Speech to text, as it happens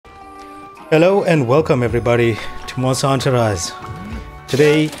Hello and welcome everybody to Monster Hunter Rise.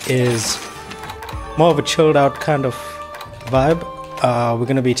 Today is more of a chilled out kind of vibe. We're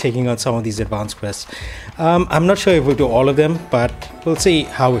going to be taking on some of these advanced quests. I'm not sure if we'll do all of them, but we'll see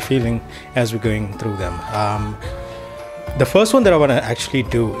how we're feeling as we're going through them. The first one that I want to actually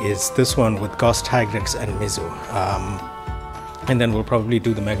do is this one with Ghost, Tigrex and Mizu. And then we'll probably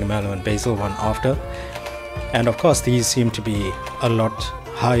do the Magnamalo and Basil one after. And of course these seem to be a lot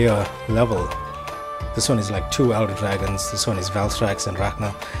higher level. This one is like 2 Elder Dragons, this one is Valstrax and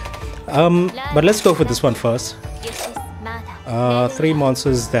Ragnar. But let's go for this one first. 3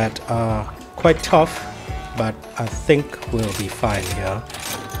 monsters that are quite tough, but I think we'll be fine here.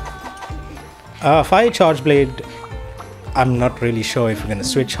 Fire Charge Blade, I'm not really sure if we're gonna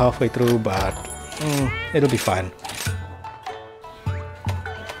switch halfway through, but it'll be fine.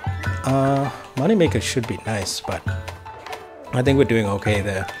 Moneymaker should be nice, but I think we're doing okay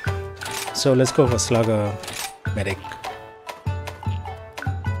there. So let's go for Slugger, Medic.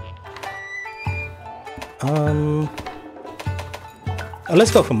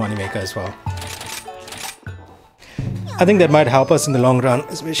 Let's go for Moneymaker as well. I think that might help us in the long run,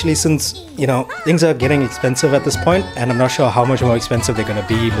 especially since, you know, things are getting expensive at this point, and I'm not sure how much more expensive they're going to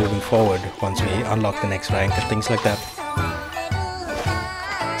be moving forward once we unlock the next rank and things like that.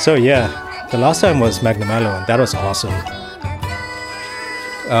 So yeah, the last time was Magnamalo and that was awesome.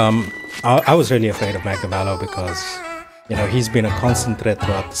 I was really afraid of Magnamalo because, you know, he's been a constant threat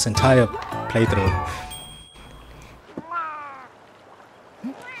throughout this entire playthrough.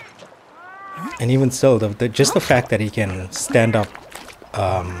 And even still, just the fact that he can stand up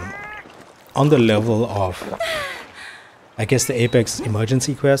on the level of, I guess, the Apex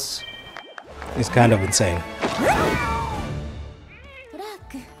emergency quests is kind of insane.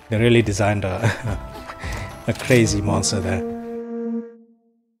 They really designed a crazy monster there.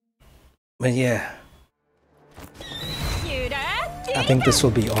 But yeah, I think this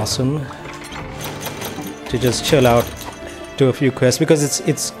will be awesome to just chill out, do a few quests, because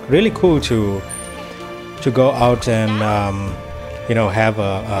it's really cool to go out and you know, have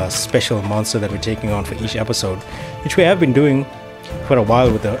a special monster that we're taking on for each episode, which we have been doing for a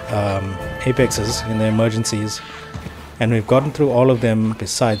while with the Apexes in the emergencies, and we've gotten through all of them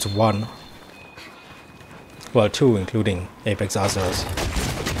besides one, well, 2 including Apex Azors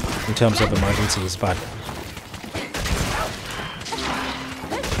in terms of emergencies. But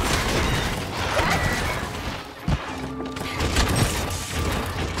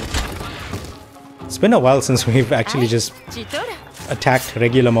it's been a while since we've actually just attacked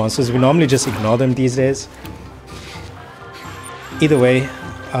regular monsters. We normally just ignore them these days. Either way,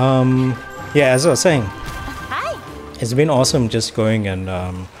 yeah, as I was saying, it's been awesome just going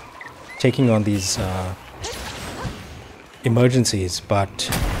and taking on these emergencies, but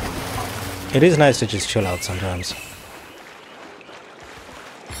it is nice to just chill out sometimes,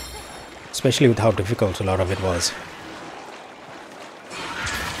 especially with how difficult a lot of it was.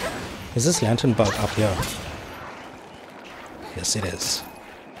 Is this lantern bug up here? Yes, it is.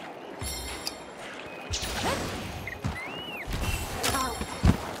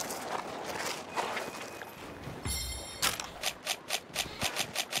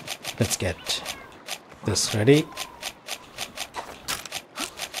 Let's get this ready.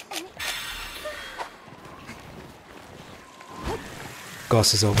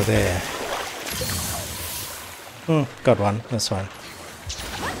 Goss is over there. Got one, that's fine.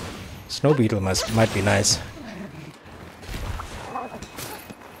 Snow Beetle might be nice.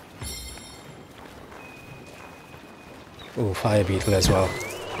 Oh, Fire Beetle as well.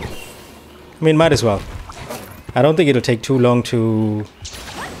 I mean, might as well. I don't think it'll take too long to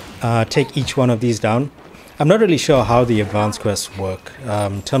take each one of these down. I'm not really sure how the advanced quests work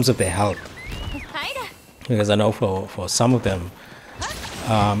in terms of their health, because I know for some of them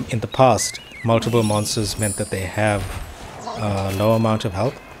in the past, multiple monsters meant that they have a low amount of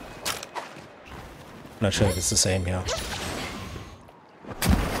health. Not sure if it's the same here.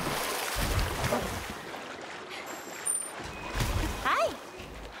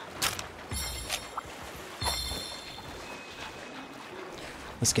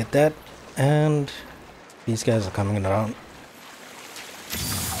 Let's get that, and these guys are coming around.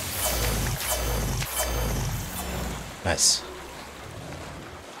 Nice.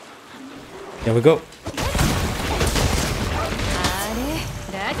 There we go.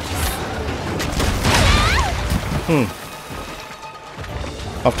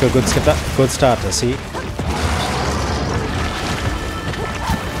 Off to a good start, I see.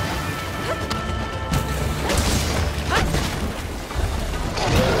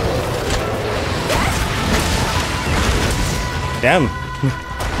 Damn.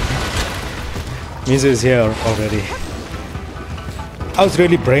 Mizu is here already. I was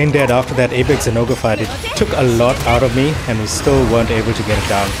really brain dead after that Apex and Ogre fight. It took a lot out of me and we still weren't able to get it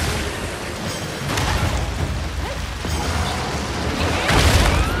down.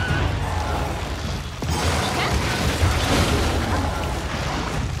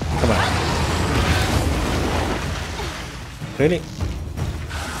 Come on. Really?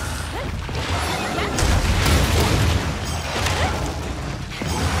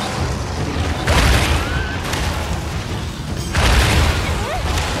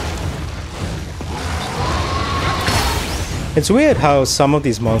 It's weird how some of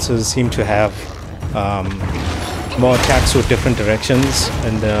these monsters seem to have more attacks with different directions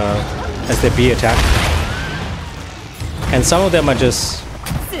and as they be attacked. And some of them are just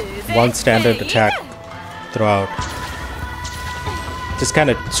one standard attack throughout. Just kind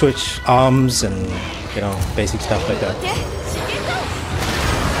of switch arms and, you know, basic stuff like that.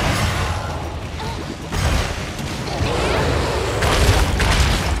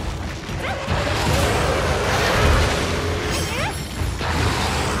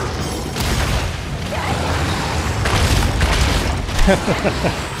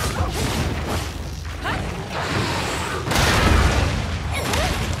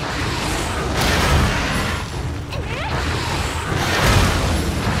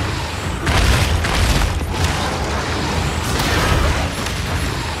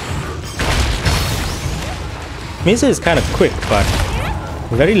 Misa is kind of quick, but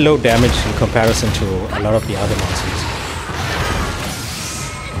very low damage in comparison to a lot of the other monsters.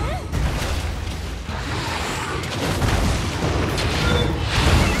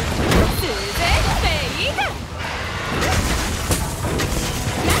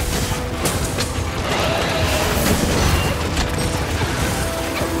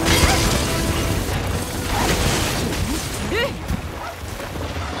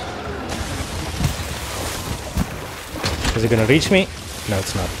 Is it gonna reach me? No,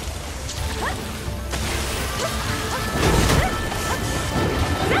 it's not.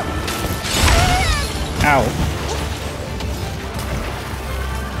 Ow.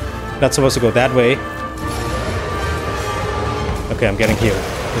 Not supposed to go that way. Okay, I'm getting healed.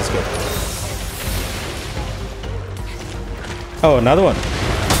 That's good. Oh, another one.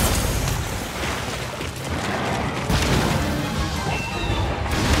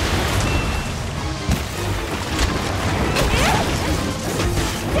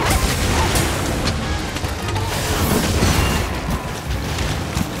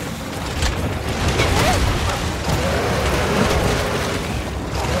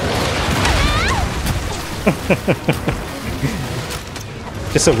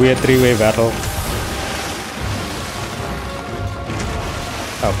 Just a weird three-way battle.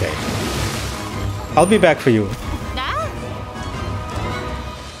 Okay. I'll be back for you.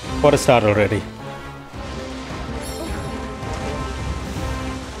 What a start already.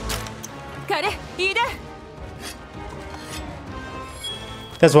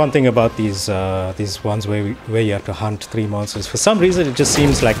 That's one thing about these ones where you have to hunt three monsters. For some reason, it just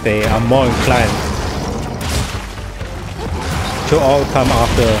seems like they are more inclined to all come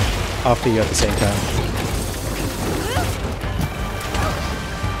after you at the same time.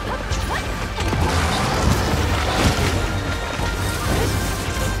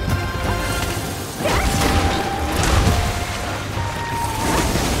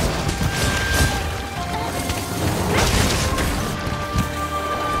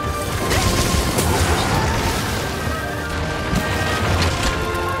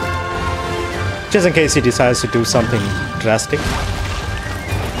 Just in case he decides to do something drastic.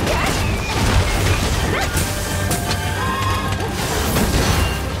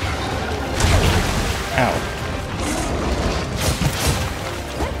 Ow.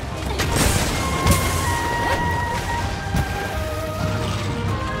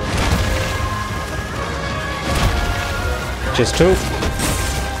 Just two.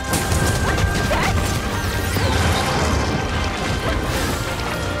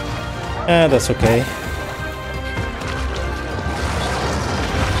 That's okay.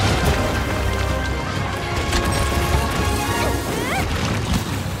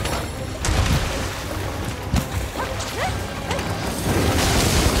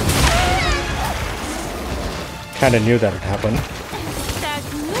 Kinda knew that would happen.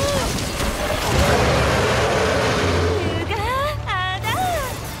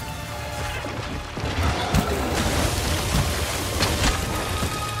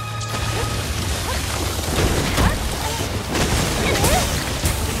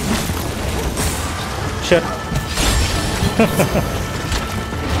 Shit.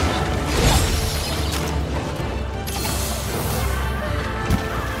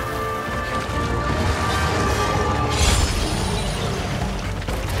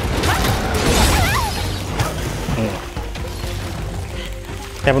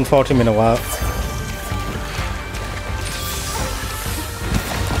 Haven't fought him in a while.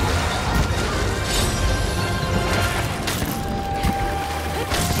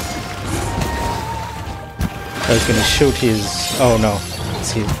 I was gonna shoot his... oh no,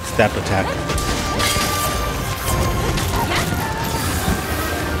 it's that attack.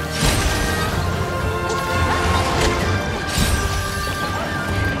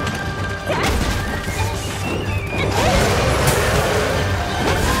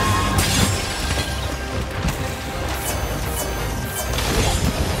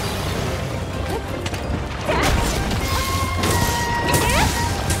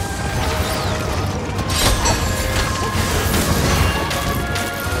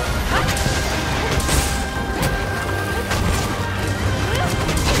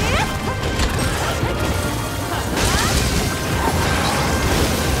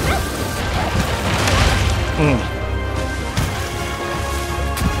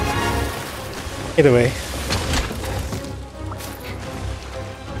 Either way.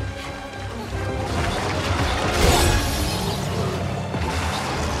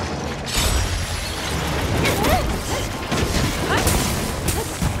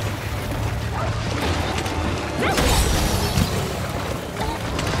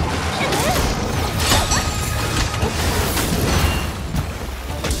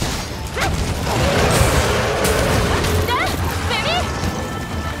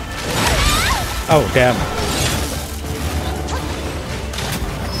 Oh, damn.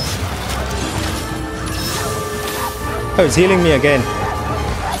 Oh, he's healing me again.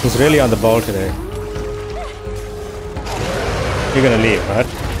 He's really on the ball today. You're gonna leave, right?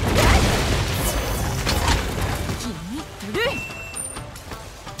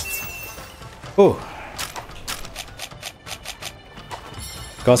 Oh.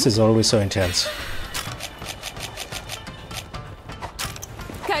 Goss is always so intense.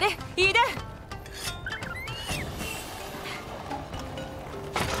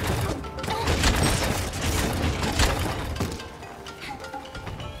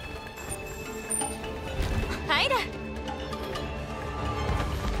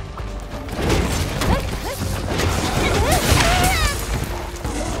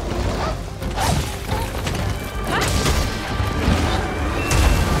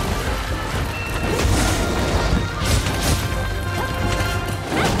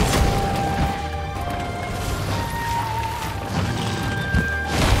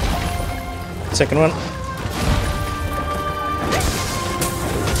 Second one.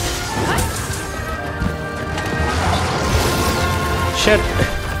 Shit.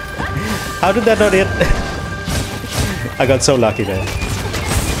 How did that not hit? I got so lucky there.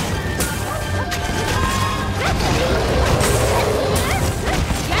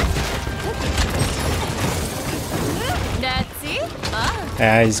 That's it? Oh.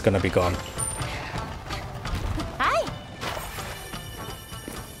 Ah, he's gonna be gone.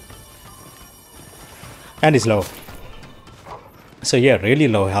 And he's low. So yeah, really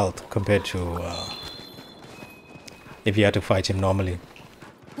low health compared to if you had to fight him normally.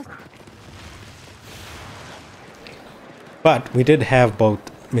 But we did have both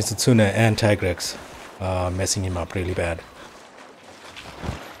Mitsune and Tigrex messing him up really bad.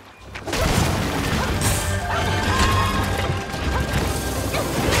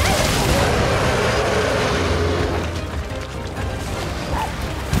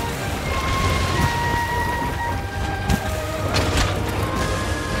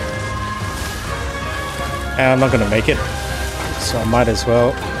 I'm not gonna make it, so I might as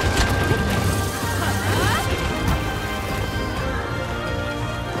well.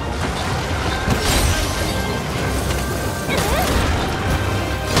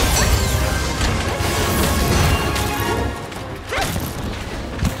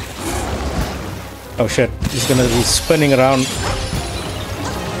 Oh shit, he's gonna be spinning around.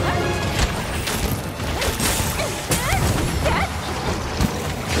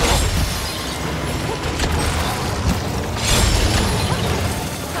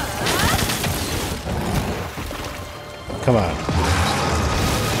 Come on.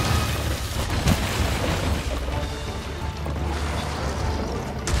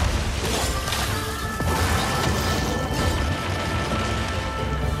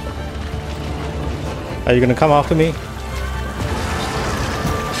 Are you gonna come after me?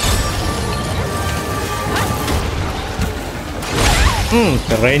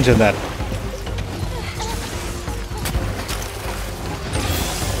 The range of that.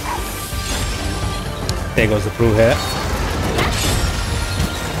 There goes the brew here.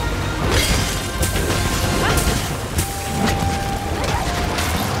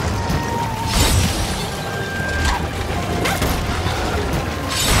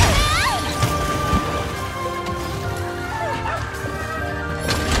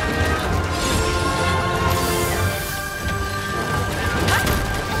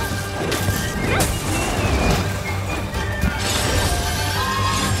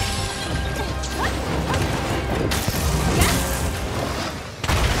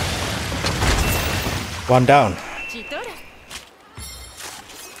 One down. ジトル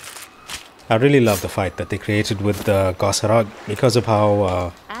I really love the fight that they created with the Gossarag because of how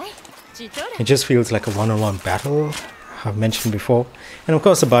はいジトル it just feels like a one-on-one battle I've mentioned before. And of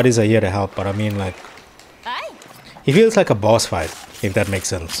course the buddies are here to help, but I mean like はい it feels like a boss fight, if that makes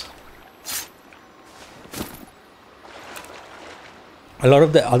sense. A lot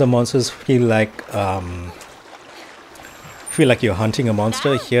of the other monsters feel like you're hunting a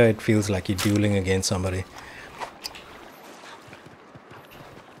monster. Here it feels like you're dueling against somebody.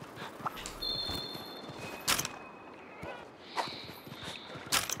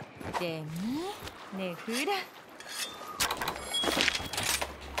 でみねふら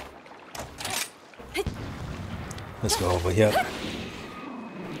Let's go over here.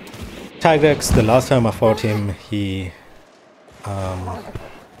 Tigrex, the last time I fought him, he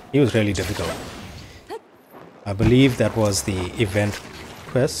was really difficult. I believe that was the event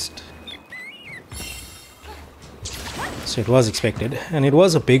quest. So it was expected, and it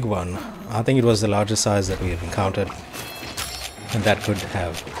was a big one. I think it was the largest size that we have encountered, and that could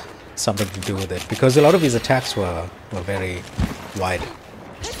have something to do with it, because a lot of his attacks were very wide.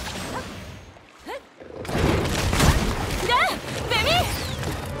 だベミ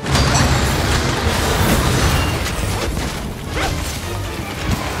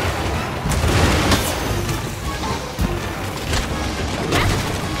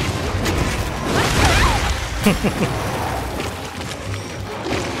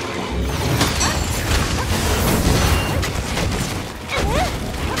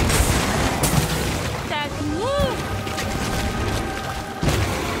たくに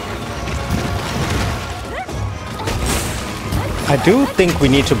I do think we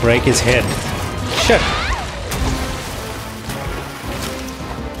need to break his head. Shit.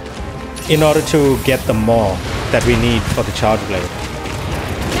 In order to get the maw that we need for the charge blade.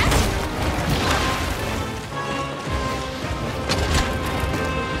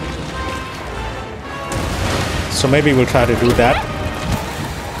 So maybe we'll try to do that.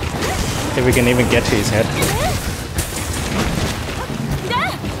 If we can even get to his head.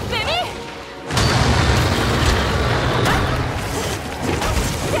 だベミ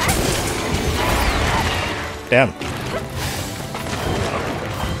Damn.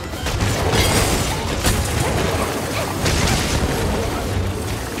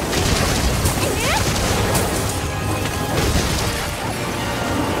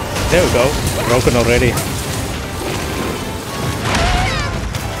 There we go. Broken already.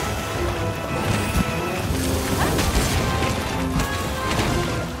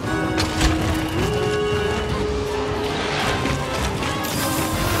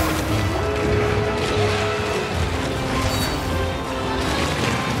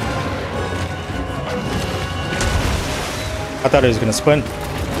 I thought he was gonna sprint.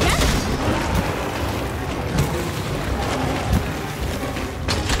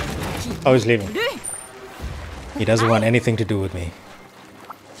 Oh, he's leaving. ルイ He doesn't want anything to do with me.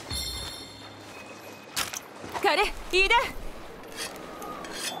 彼いいだ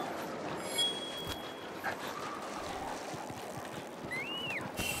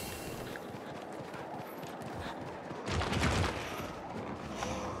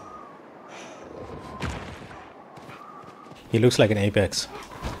He looks like an apex.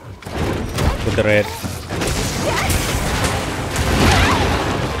 With the red.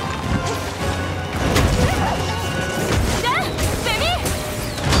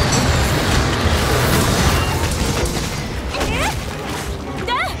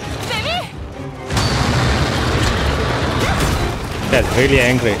 That's really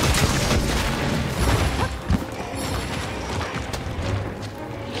angry.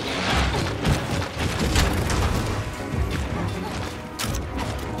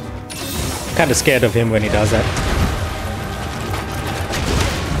 Kinda scared of him when he does that.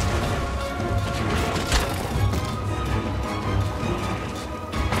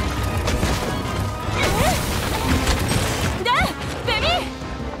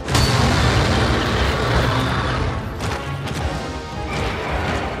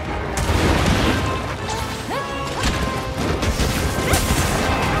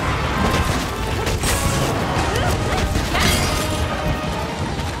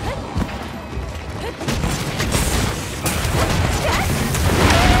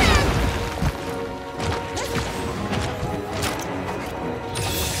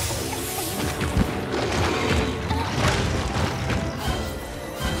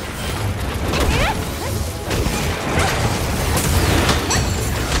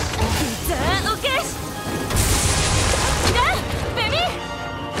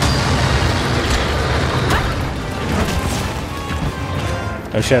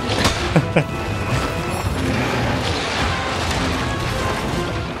 Oh shit.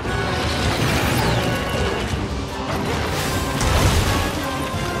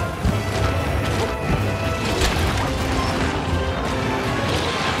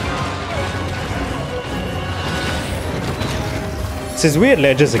 It's these weird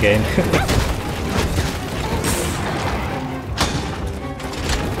ledges again.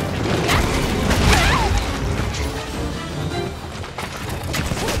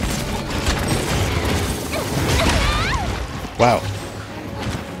 Wow.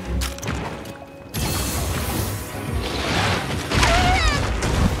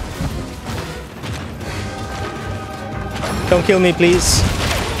 Don't kill me, please.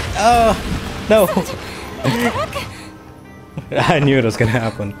 No. I knew it was gonna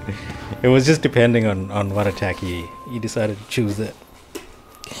happen. It was just depending on what attack he decided to choose it.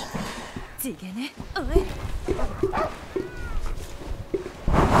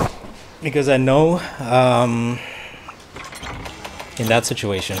 Because I know, in that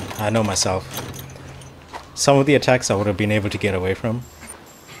situation, I know myself, some of the attacks I would have been able to get away from.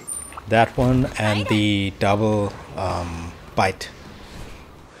 That one and the double bite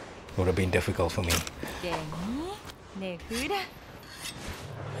would have been difficult for me.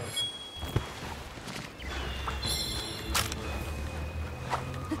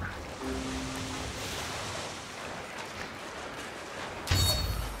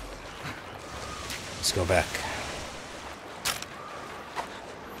 Let's go back.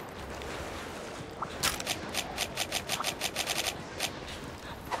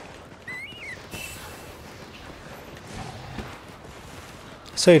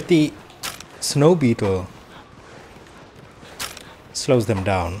 So if the snow beetle slows them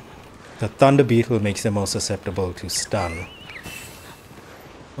down, the thunder beetle makes them more susceptible to stun.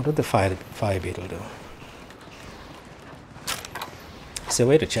 What did the fire beetle do? Is there a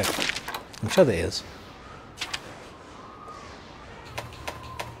way to check? I'm sure there is.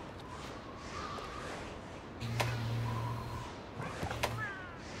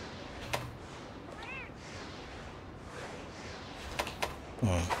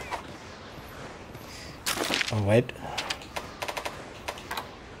 Oh, wait.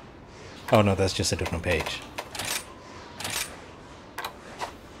 Oh no, that's just a different page.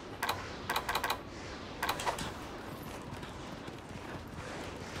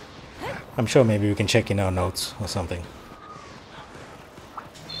 I'm sure maybe we can check in our notes or something.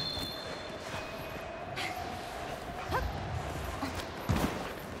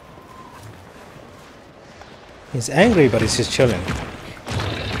 He's angry, but he's just chilling.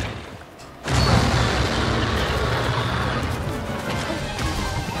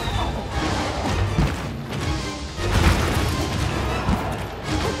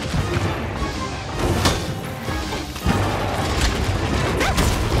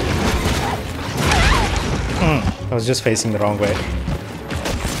 I was just facing the wrong way.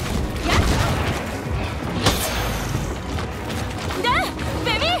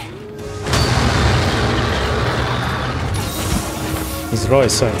 His roar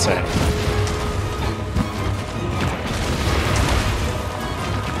is so insane.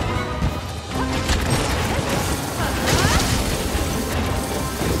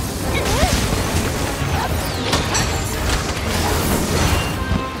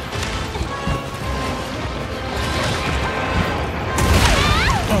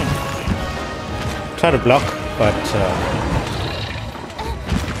 Try to block, but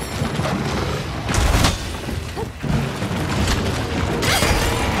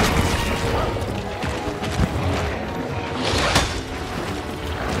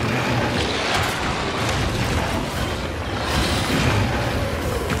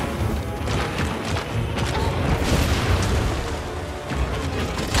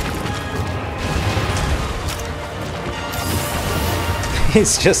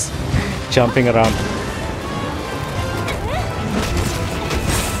he's just jumping around.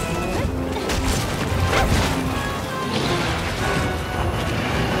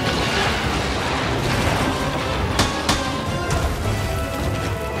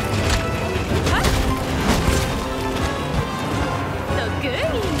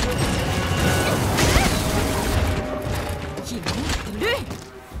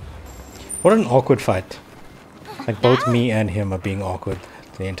 What an awkward fight. Like both me and him are being awkward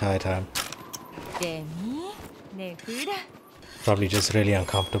the entire time. Probably just really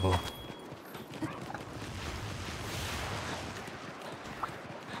uncomfortable.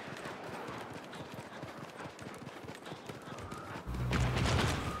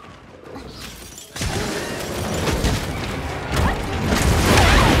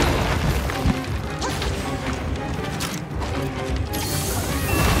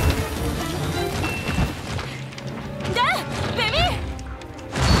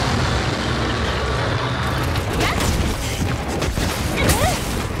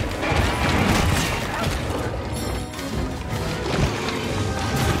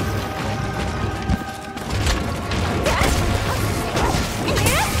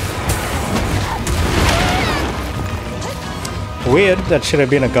 Weird, that should have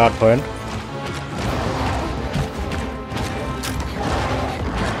been a guard point.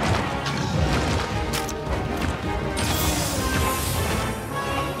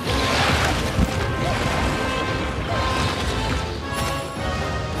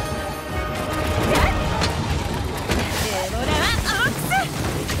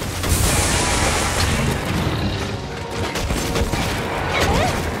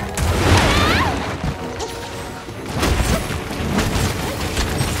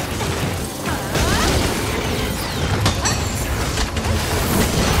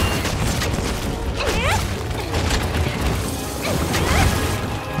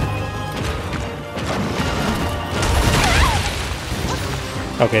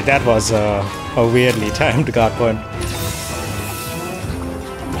 Okay, that was a weirdly timed guard point.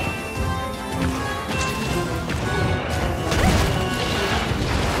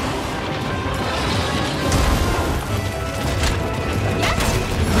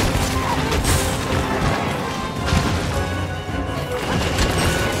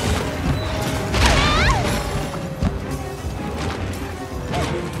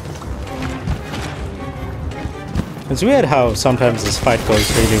 It's weird how sometimes this fight goes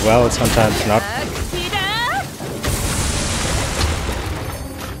really well, sometimes not.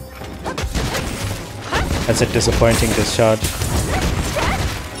 That's a disappointing discharge.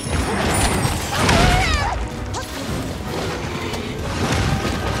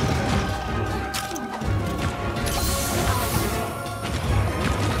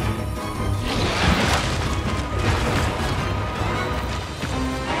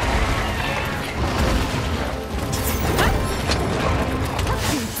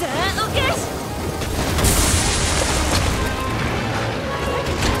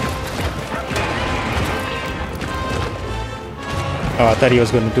 Oh, I thought he was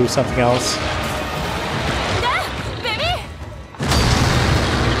going to do something else.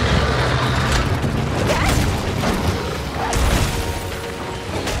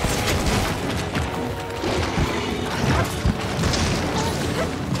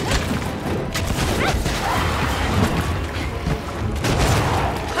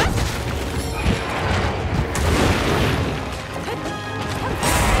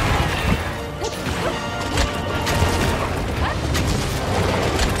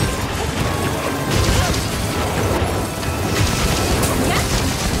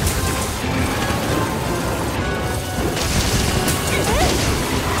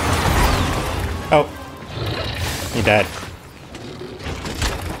 Oh, he died.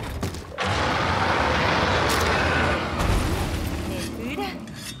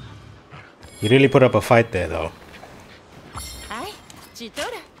 You really put up a fight there, though.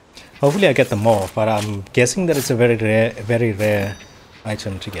 Hopefully I get them more, but I'm guessing that it's a very rare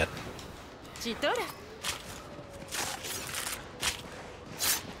item to get.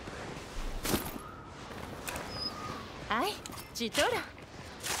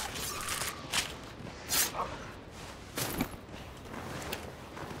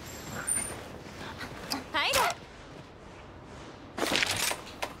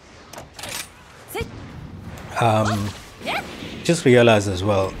 Just realized as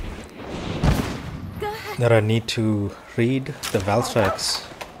well that I need to read the Valstrax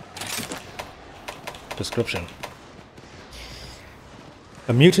description.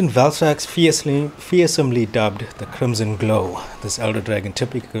 A mutant Valstrax fearsomely dubbed the Crimson Glow. This elder dragon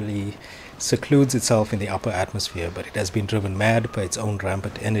typically secludes itself in the upper atmosphere, but it has been driven mad by its own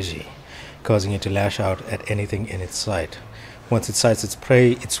rampant energy, causing it to lash out at anything in its sight. Once it sights its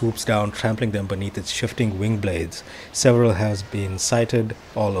prey, it swoops down, trampling them beneath its shifting wing blades. Several has been sighted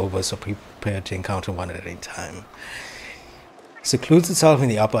all over, so prepare to encounter one at any time. Secludes itself in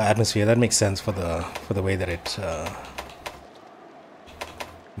the upper atmosphere. That makes sense for the way that it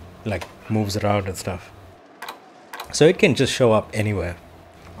like moves around and stuff. So it can just show up anywhere,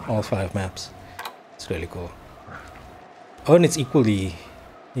 all 5 maps. It's really cool. Oh, and it's equally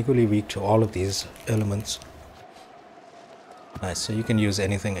weak to all of these elements. Nice, so you can use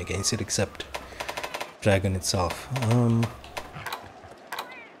anything against it except dragon itself.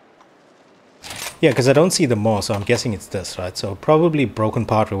 Yeah, because I don't see the more, so I'm guessing it's this, right? So probably broken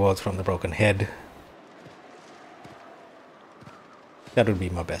part rewards from the broken head. That would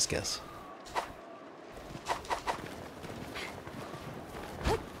be my best guess.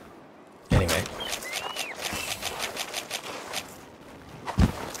 Anyway.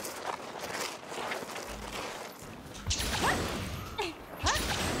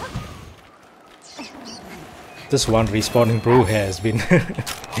 This one respawning brew here has been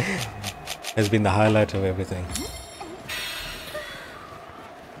has been the highlight of everything.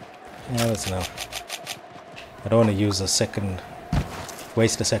 Yeah, that's enough. I don't want to use a second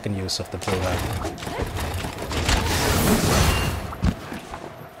waste a second use of the program.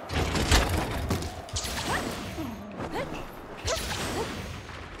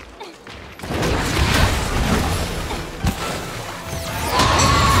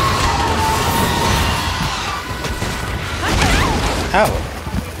 Ow!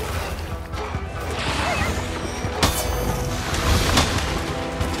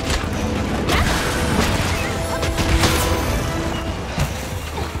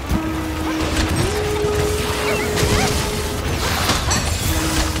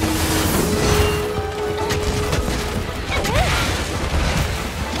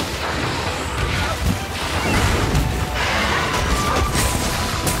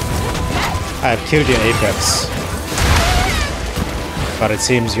 I've killed your apex, but it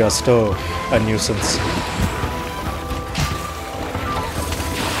seems you're still a nuisance.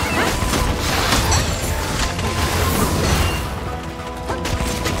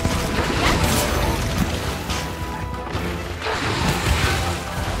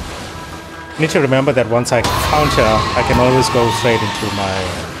 Need to remember that once I counter, I can always go straight into my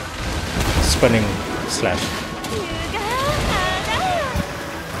spinning slash.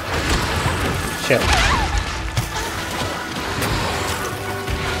 Shit.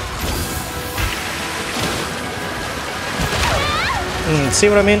 See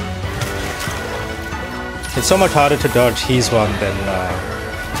what I mean? It's so much harder to dodge his one than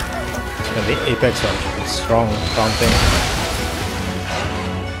the apex one. It's wrong thing.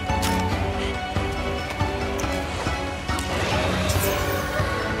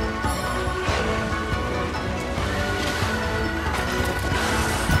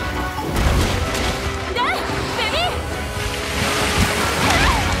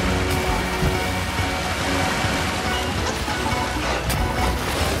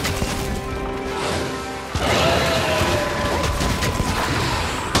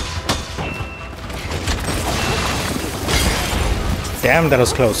 Damn, that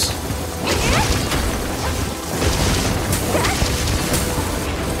was close.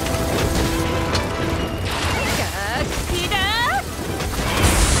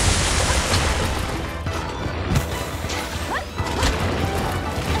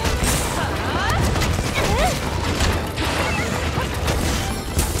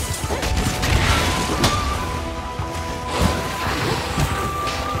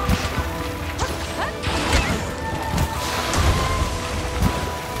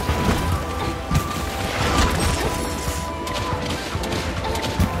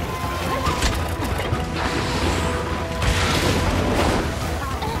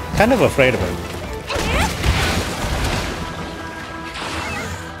 Kind of afraid of him.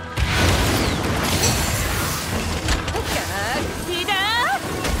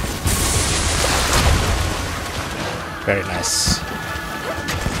 Very nice.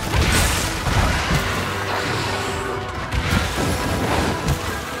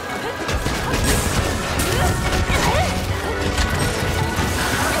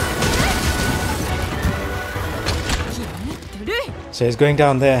 So he's going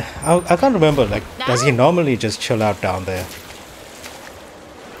down there. I can't remember, like, does he normally just chill out down there?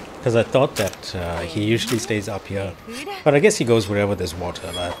 Because I thought that he usually stays up here. But I guess he goes wherever there's water,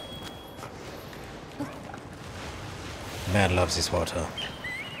 right? Man loves his water.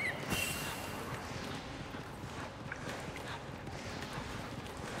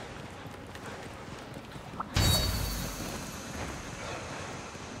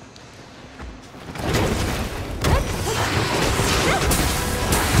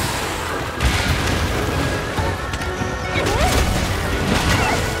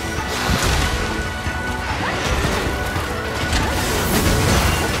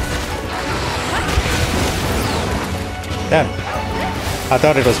 Damn. I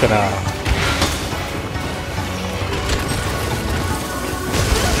thought it was gonna...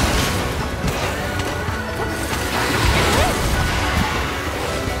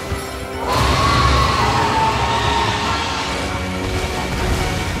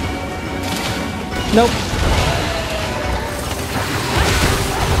 Nope.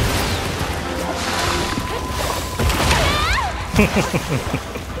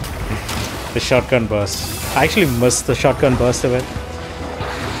 The shotgun burst. I actually missed the shotgun burst of it.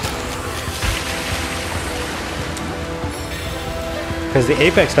 Because the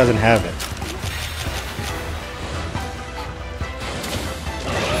Apex doesn't have it.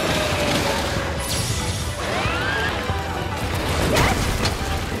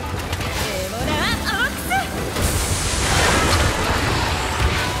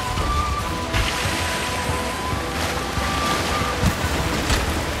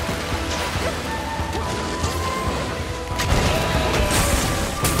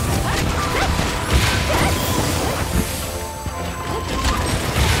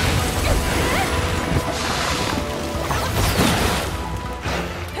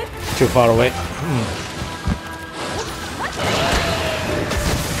 too far away.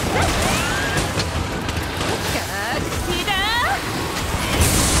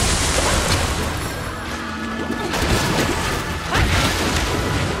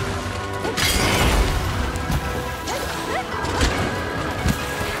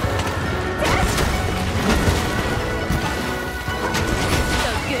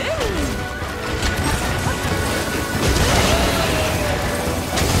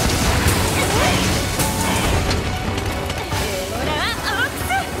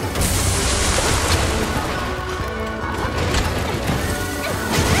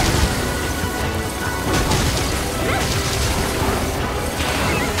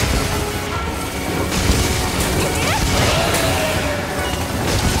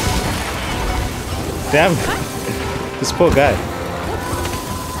 Damn, this poor guy.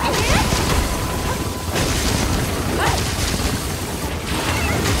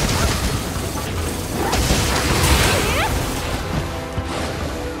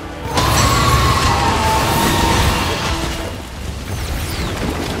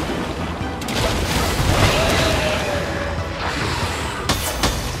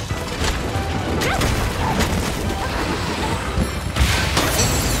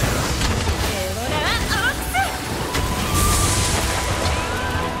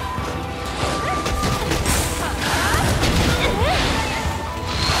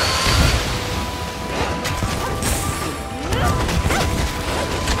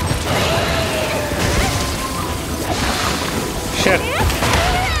 Shit.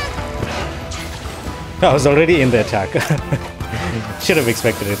 I was already in the attack. Should have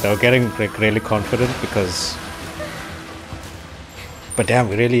expected it though. Getting like really confident because. But damn,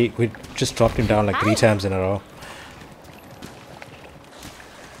 we just dropped him down like 3 times in a row.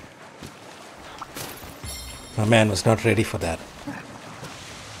 My man was not ready for that.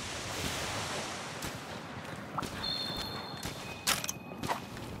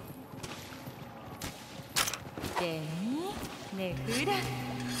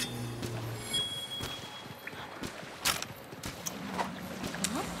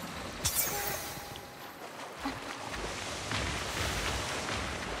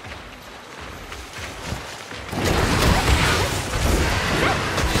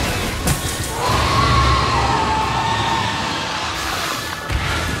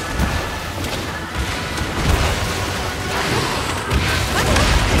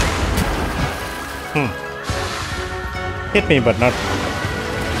 Hit me, but not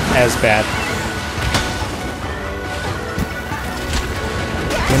as bad.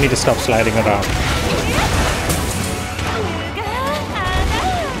 We need to stop sliding around.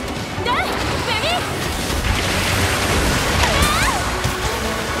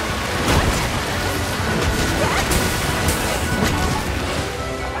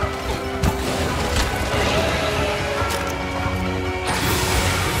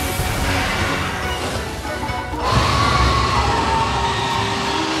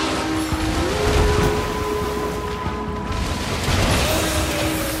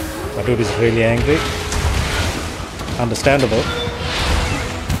 My dude is really angry. Understandable.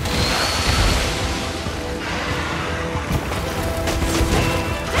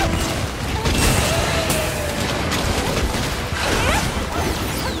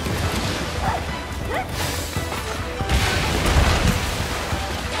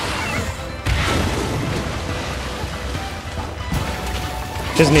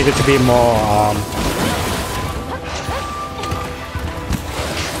 Just needed to be more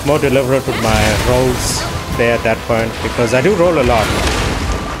deliberate with my rolls there at that point, because I do roll a lot,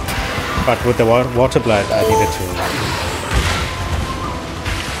 but with the water blood I needed to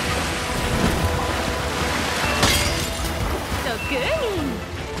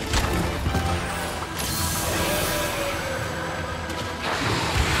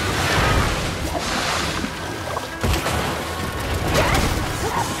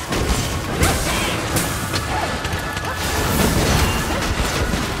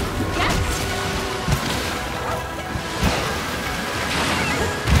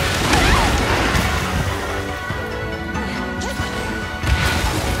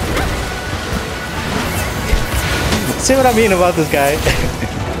see what I mean about this guy.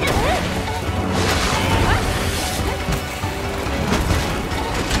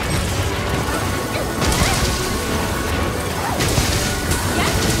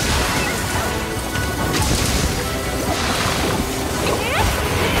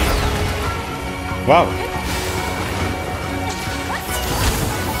 Wow.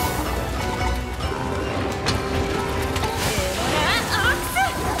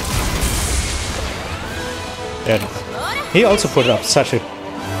 And he also put up such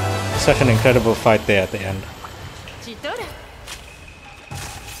Such an incredible fight there at the end. 知っとる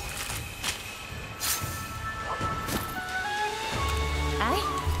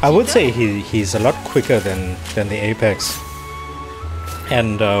I would say he's a lot quicker than the Apex.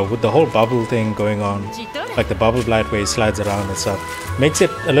 And with the whole bubble thing going on, like the bubble blight where he slides around and stuff, makes it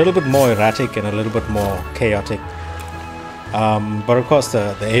a little bit more erratic and a little bit more chaotic. But of course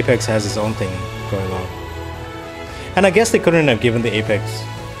the Apex has its own thing going on. And I guess they couldn't have given the Apex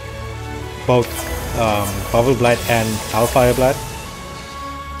both bubble blight and hellfire blight.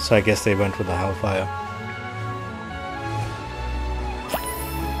 So I guess they went with the hellfire.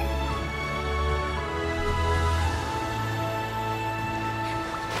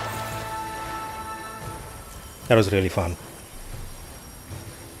 That was really fun.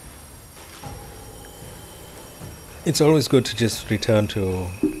 It's always good to just return to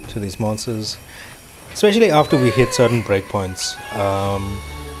these monsters, especially after we hit certain breakpoints,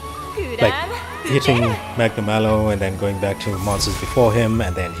 like hitting Magnum Mallow and then going back to monsters before him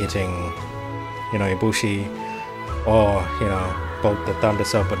and then hitting, you know, Ibushi, or, you know, both the Thunder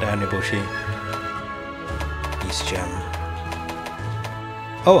Serpent and Ibushi. East Gem.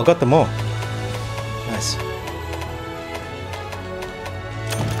 Oh, I got them all. Nice.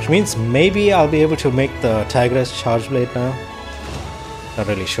 Which means maybe I'll be able to make the Tigress Charge Blade now. Not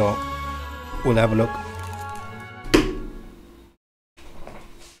really sure. We'll have a look.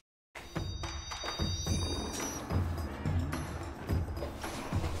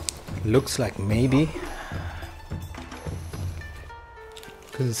 Looks like maybe.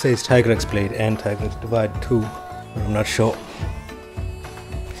 Because it says Tigress Blade and Tigress Divide 2. But I'm not sure.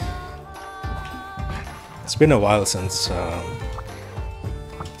 It's been a while since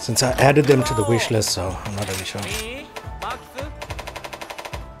I added them to the wish list, so I'm not really sure.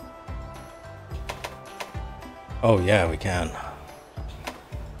 Oh yeah, we can.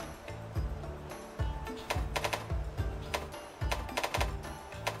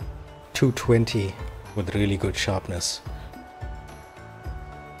 $220 with really good sharpness.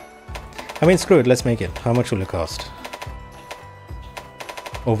 I mean, screw it, let's make it. How much will it cost?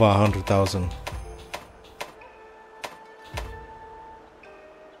 Over 100,000.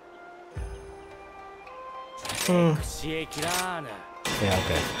 Yeah,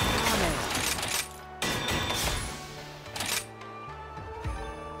 okay.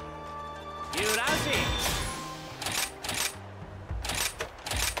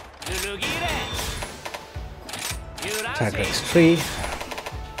 Tigress 3.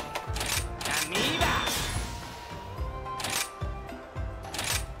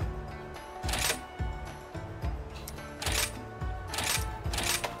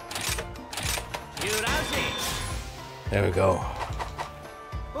 There we go.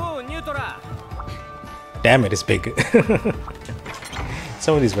 Damn, it is big.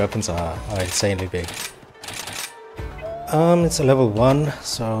 Some of these weapons are insanely big. It's a level 1,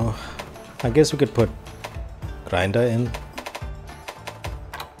 so I guess we could put Grinder in.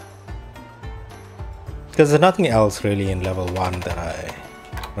 Because there's nothing else really in level 1 that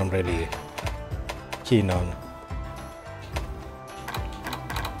I'm really keen on.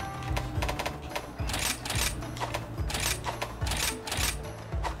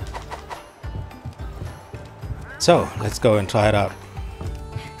 So, let's go and try it out.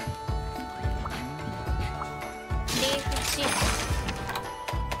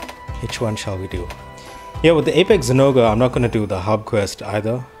 Which one shall we do? Yeah, with the Apex Zenoga, I'm not going to do the hub quest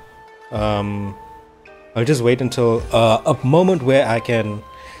either. I'll just wait until a moment where I can,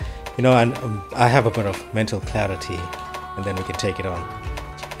 you know, and I have a bit of mental clarity, and then we can take it on.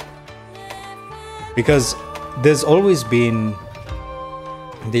 Because there's always been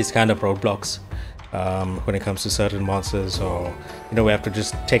these kind of roadblocks when it comes to certain monsters, or, you know, we have to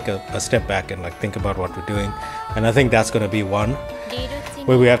just take a step back and like think about what we're doing. And I think that's going to be one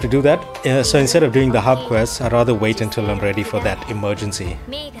where we have to do that. So instead of doing the hub quest, I'd rather wait until I'm ready for that emergency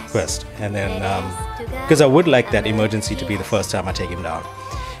quest. And then, because I would like that emergency to be the first time I take him down.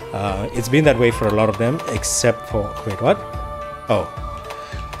 It's been that way for a lot of them, except for, wait, what? Oh.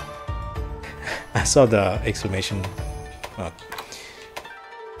 I saw the exclamation mark.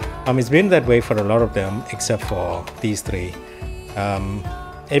 It's been that way for a lot of them, except for these three.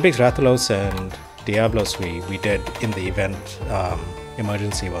 Apex Rathalos and Diablos we did in the event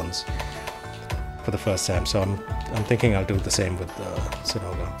emergency ones for the first time, so I'm thinking I'll do the same with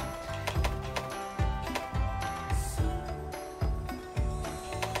Zenoga.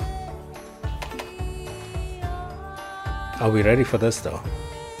 Are we ready for this though?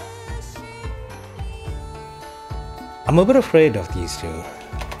 I'm a bit afraid of these two.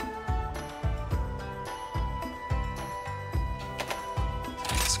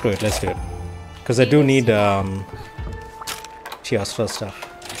 Screw it, let's do it. Because I do need Chiastra stuff.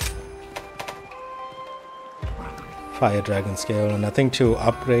 Fire Dragon Scale, and I think to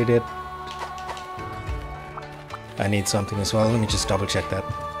upgrade it I need something as well. Let me just double check that.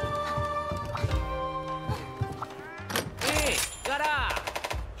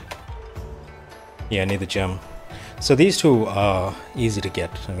 Yeah, I need the gem. So these two are easy to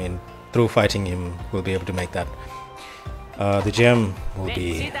get. I mean, through fighting him we'll be able to make that. The gem will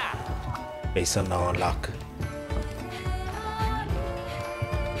be based on our luck.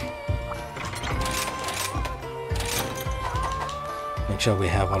 Make sure we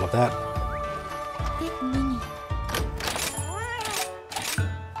have all of that.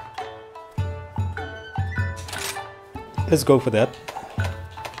 Let's go for that.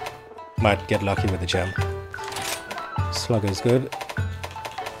 Might get lucky with the gem. Slugger is good.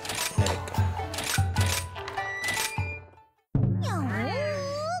 There we go.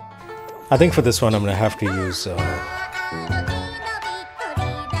 I think for this one I'm gonna have to use the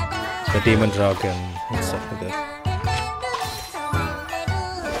demon drug and stuff like that.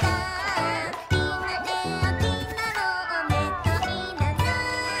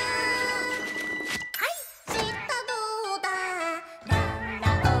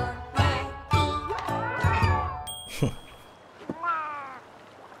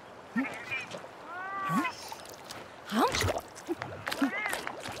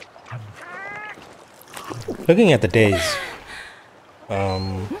 Looking at the days,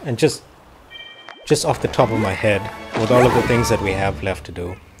 and just off the top of my head, with all of the things that we have left to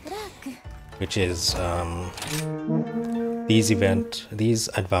do, which is these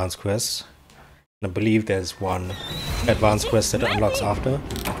advanced quests. I believe there's one advanced quest that unlocks after.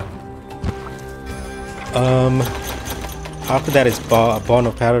 After that is Born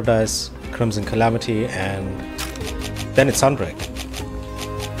of Paradise, Crimson Calamity, and then it's Sunbreak.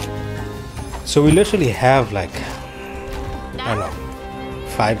 So we literally have like, I don't know,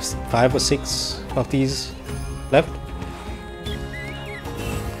 five or six of these left,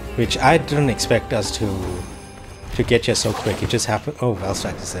 which I didn't expect us to get here so quick. It just happened. Oh,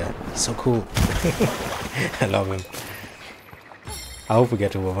 Velstrike is there. So cool. I love him. I hope we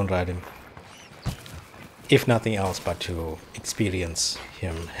get to Woven Ride him. If nothing else, but to experience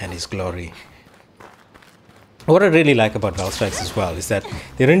him and his glory. What I really like about Velstrikes as well is that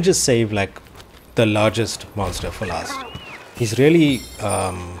they didn't just save like the largest monster for last. He's really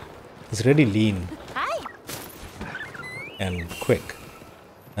lean and quick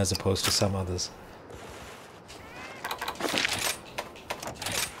as opposed to some others.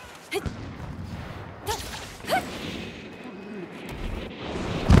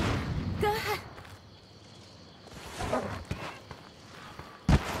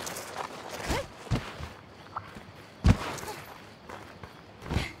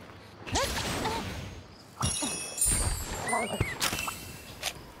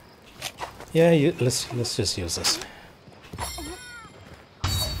 Yeah, let's just use this.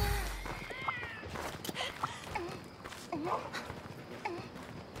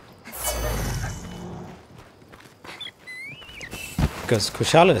 Because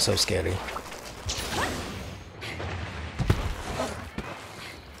Kushala is so scary.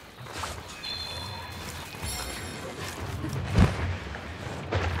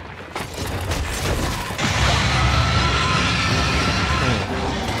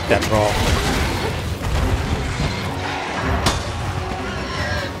 That raw.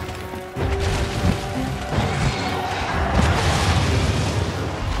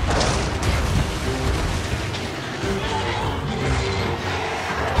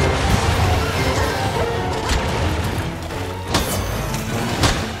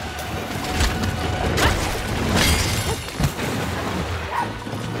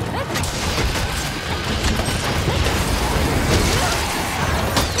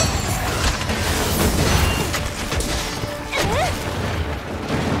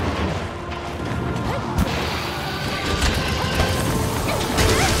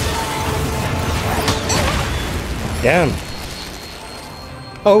 Damn.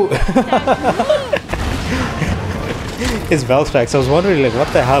 Oh. It's Velstrikes. I was wondering like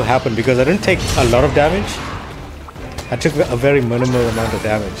what the hell happened because I didn't take a lot of damage. I took a very minimal amount of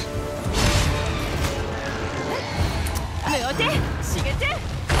damage.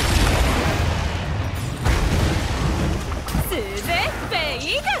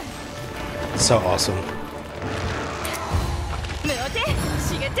 So awesome.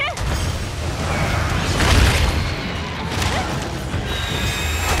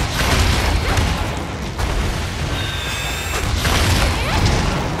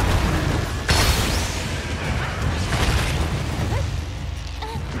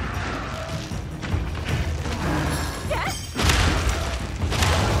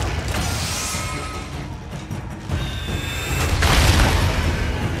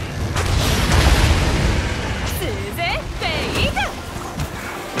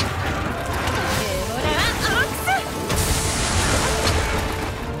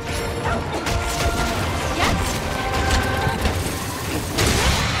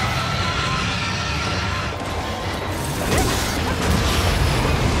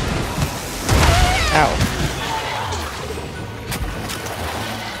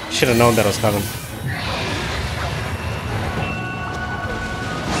 should have known that was coming.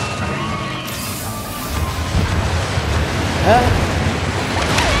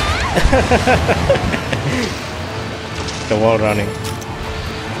 The wall running.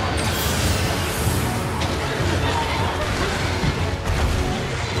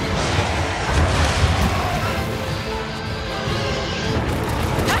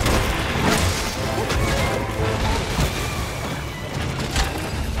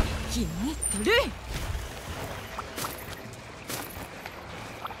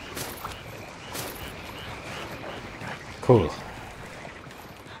 Cool.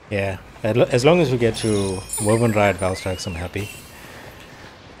 Yeah, as long as we get to Woven Riot Valve Strikes, I'm happy.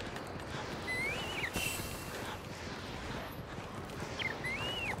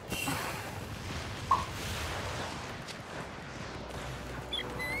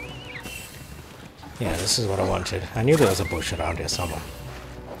 Yeah, this is what I wanted. I knew there was a bush around here somewhere.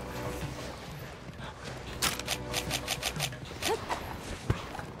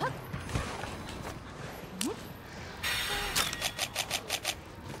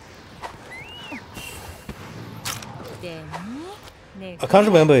 I can't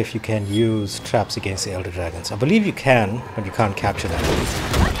remember if you can use traps against the Elder Dragons. I believe you can, but you can't capture them.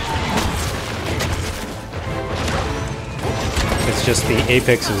 It's just the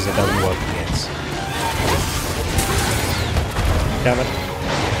apexes it doesn't work against. Damn it.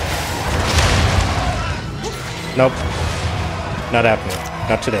 Nope. Not happening.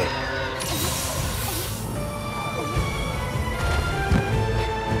 Not today.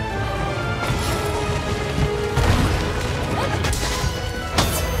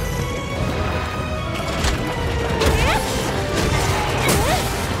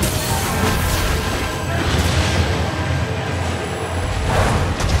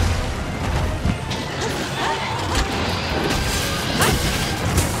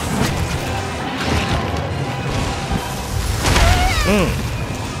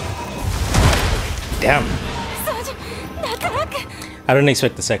 Damn. I didn't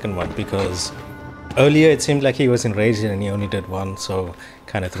expect the second one because earlier it seemed like he was enraged and he only did one, so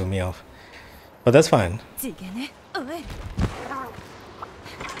kind of threw me off. But that's fine. I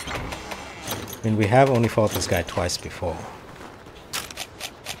mean, we have only fought this guy twice before.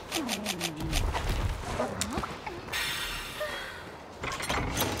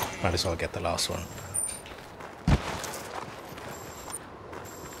 Might as well get the last one.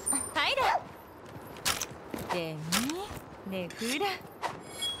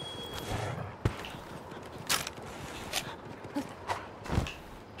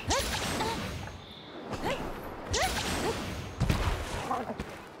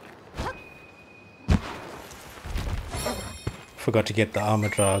 Forgot to get the armor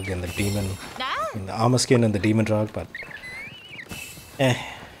drug and the demon, and the armor skin and the demon drug, but I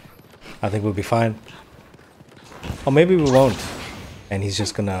think we'll be fine. Or maybe we won't, and he's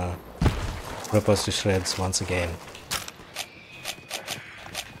just gonna rip us to shreds once again.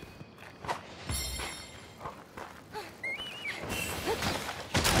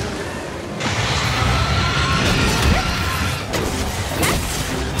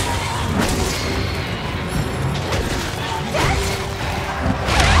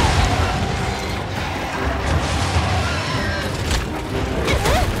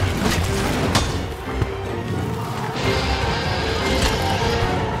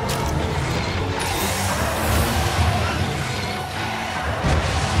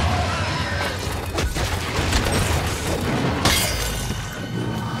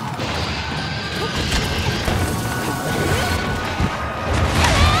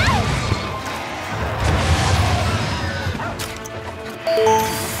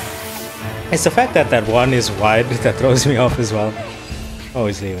 It's the fact that that one is wide that throws me off as well. Oh,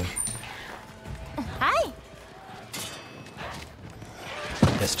 he's leaving. Hi.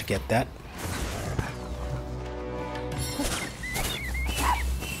 Just to get that.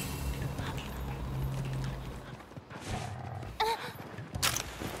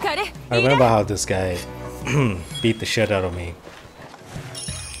 I remember how this guy beat the shit out of me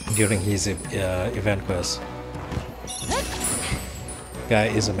during his event quest. Guy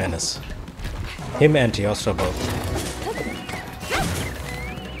is a menace. Him and Teostra both.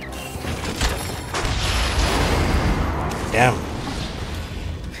 Damn.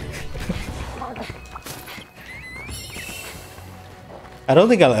 I don't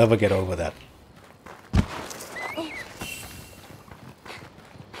think I'll ever get over that.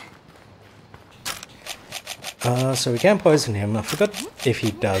 So we can poison him. I forgot if he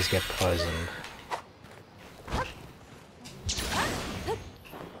does get poisoned.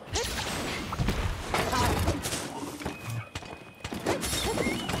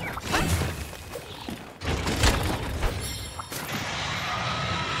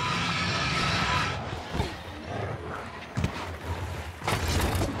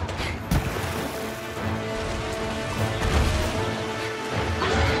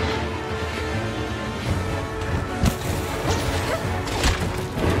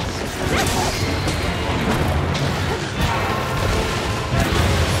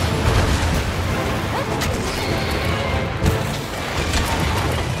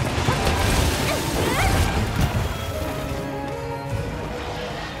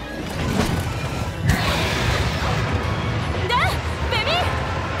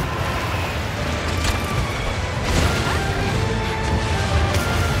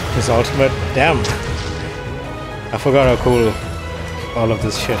 His ultimate. Damn. I forgot how cool all of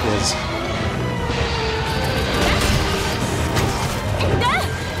this shit is.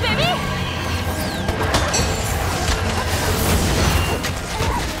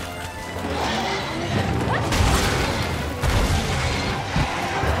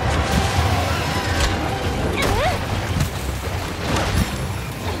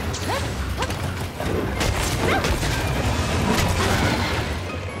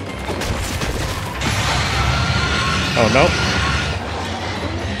 Oh no.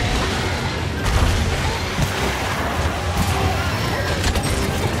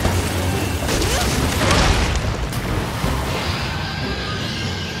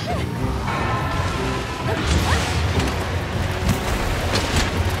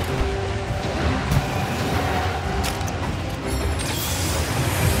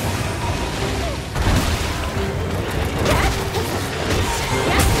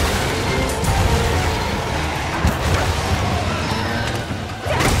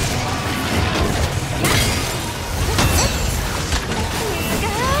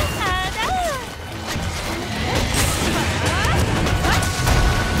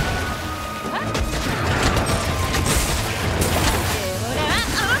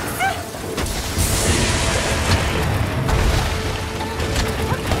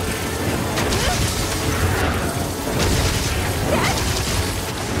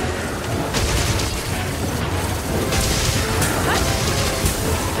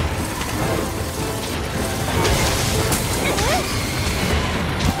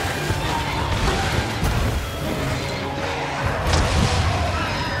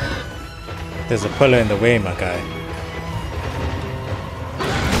 There's a pillar in the way, my guy.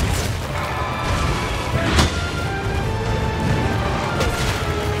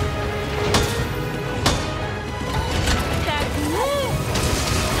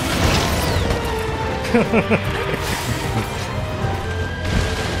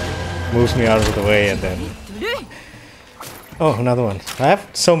 Moves me out of the way and then... Oh, another one. I have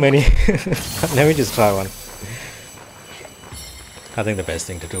so many. Let me just try one. I think the best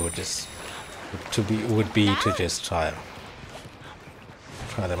thing to do would be to just try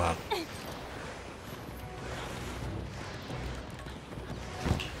them out.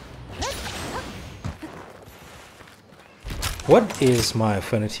 What is my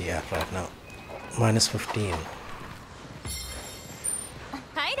affinity at right now? Minus 15.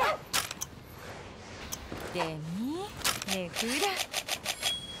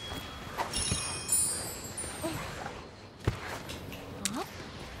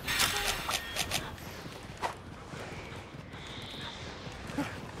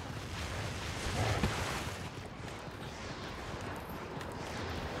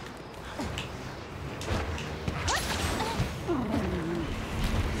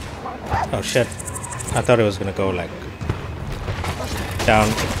 Oh shit, I thought it was gonna go like down.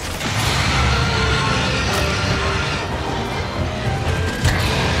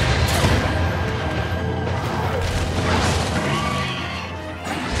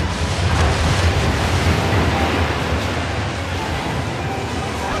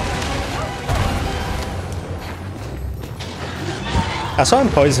 I saw him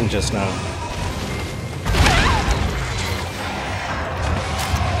poison just now.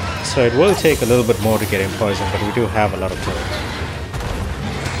 So it will take a little bit more to get him poisoned, but we do have a lot of turrets.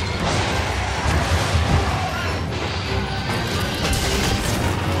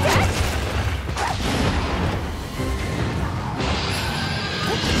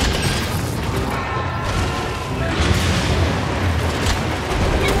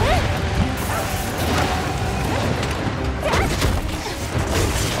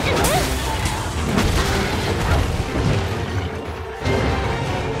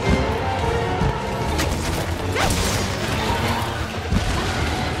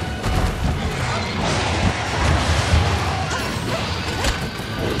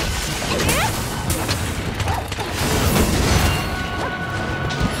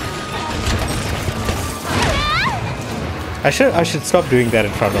 I should stop doing that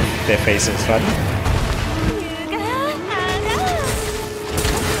in front of their faces, right?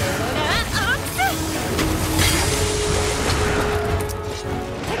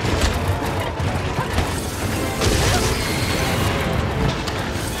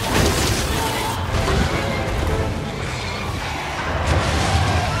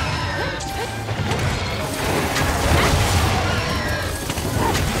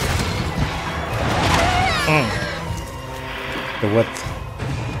 The width.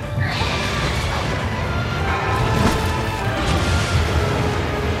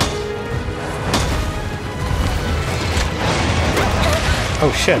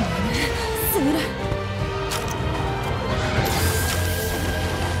 Oh shit.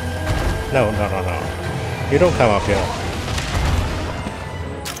 No, no, no, no. You don't come up here.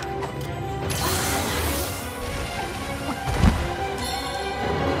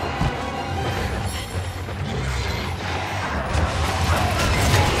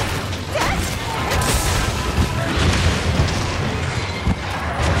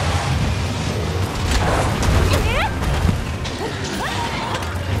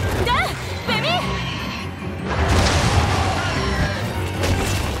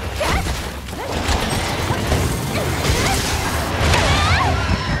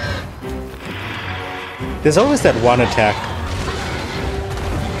 There's always that one attack.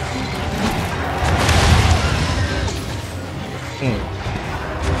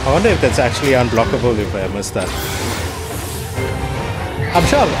 I wonder if that's actually unblockable if I missed that. I'm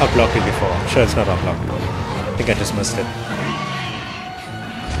sure I've blocked it before. I'm sure it's not unblockable. I think I just missed it.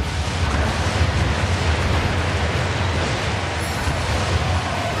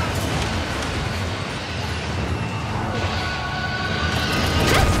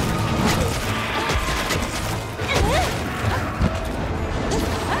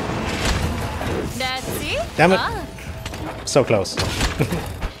 Damn it. So close.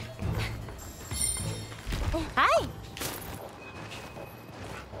 Hi.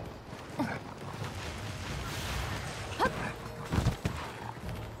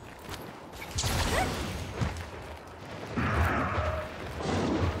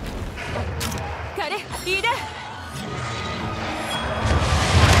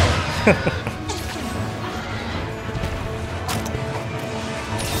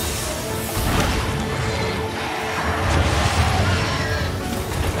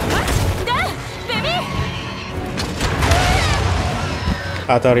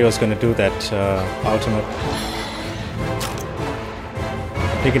 I thought he was going to do that ultimate.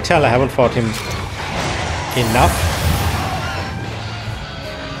 You can tell I haven't fought him enough.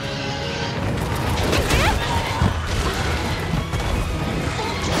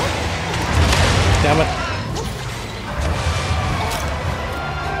 Damn it.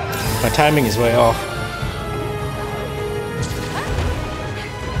 My timing is way off.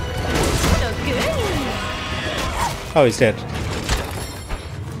 Oh, he's dead.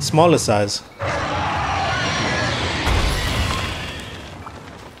 Smaller size.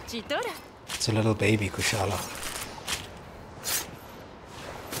 It's a little baby Kushala.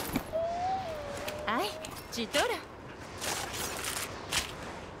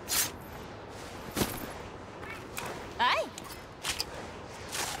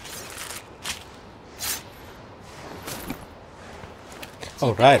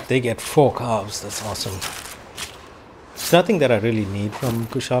 Oh right, they get 4 carbs. That's awesome. It's nothing that I really need from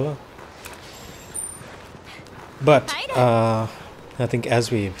Kushala. But I think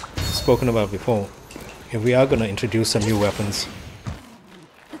as we've spoken about before, if we are going to introduce some new weapons,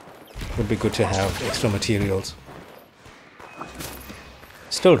 it would be good to have extra materials.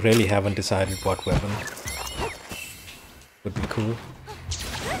 Still really haven't decided what weapon would be cool.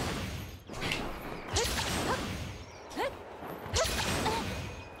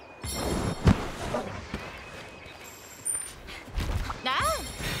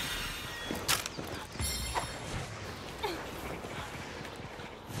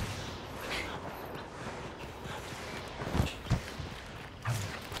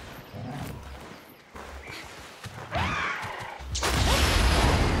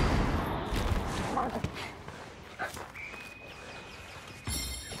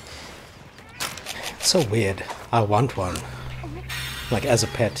 So weird. I want one. Like as a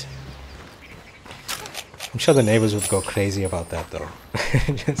pet. I'm sure the neighbors would go crazy about that though.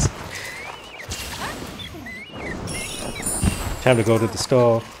 Just time to go to the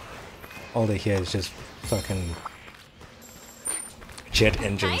store. All they hear is just fucking jet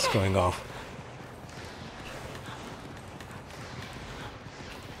engines going off.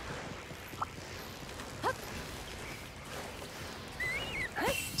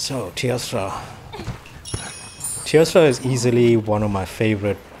 So, Teostra. Teostra is easily one of my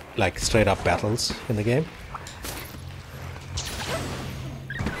favorite, like, straight up battles in the game.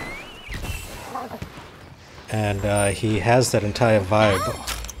 And he has that entire vibe.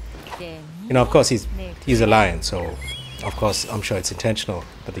 You know, of course, he's a lion, so of course, I'm sure it's intentional.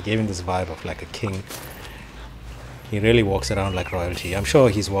 But they gave him this vibe of like a king. He really walks around like royalty. I'm sure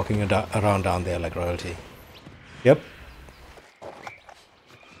he's walking around down there like royalty. Yep.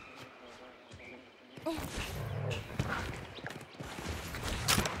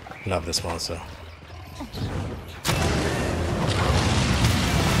 Love this monster.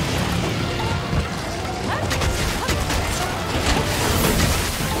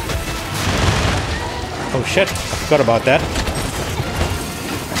 Oh shit, I forgot about that.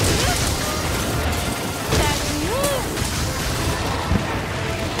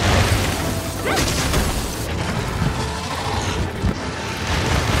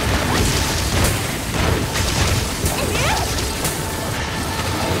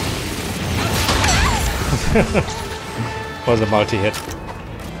 Was a multi-hit.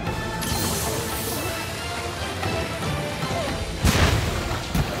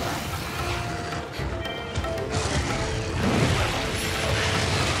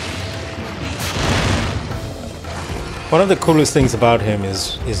 One of the coolest things about him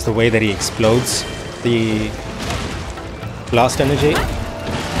is the way that he explodes the blast energy.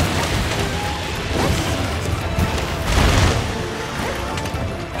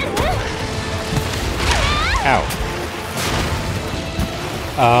 Ow.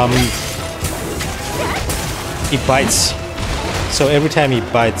 He bites. So every time he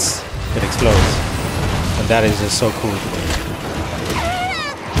bites, it explodes. And that is just so cool.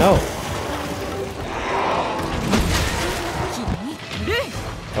 No.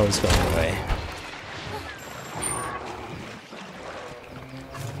 Oh, it's going away.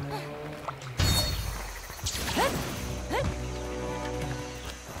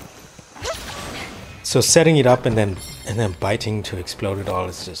 So setting it up and then biting to explode it all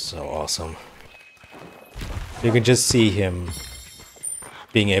is just so awesome. You can just see him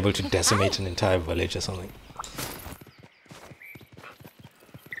being able to decimate an entire village or something.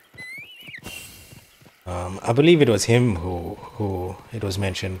 I believe it was him who it was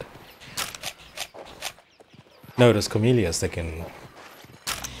mentioned. No, it was Chameleus that can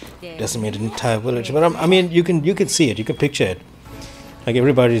decimate an entire village. But I mean, you can see it, you can picture it. Like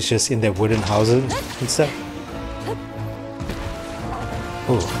everybody's just in their wooden houses and stuff.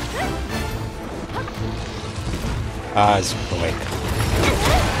 Ooh. Ah, it's awake.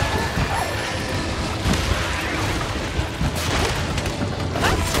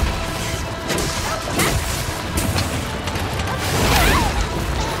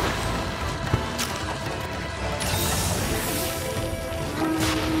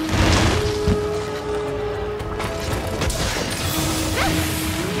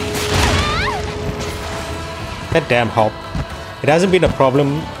 That damn hop. It hasn't been a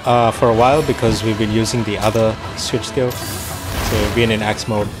problem for a while because we've been using the other switch skill. So we've been in axe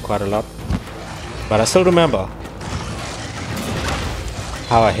mode quite a lot. But I still remember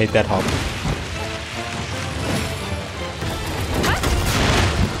how I hate that hop.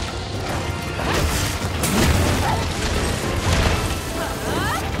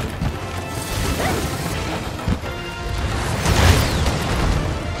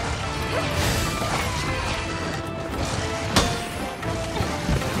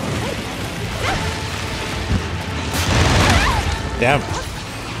 Damn.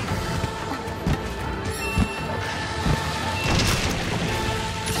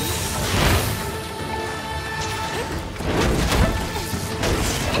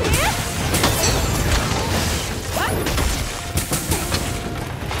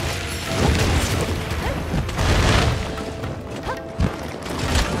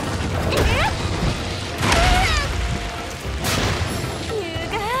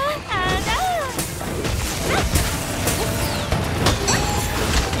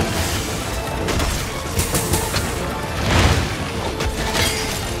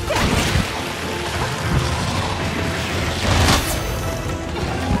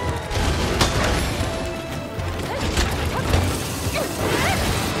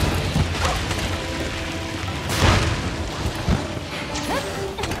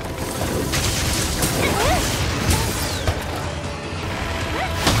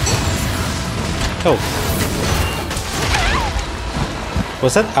 Oh.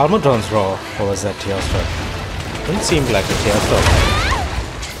 Was that Almudron's roar or was that Teostra? Didn't seem like a Teostra.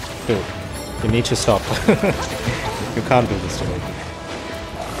 Dude, you need to stop. You can't do this to me.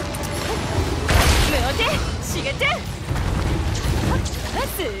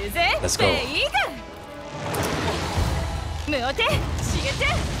 Let's go.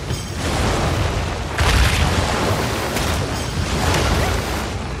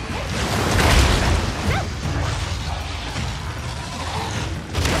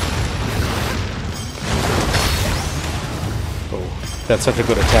 That's such a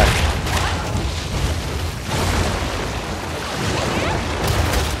good attack.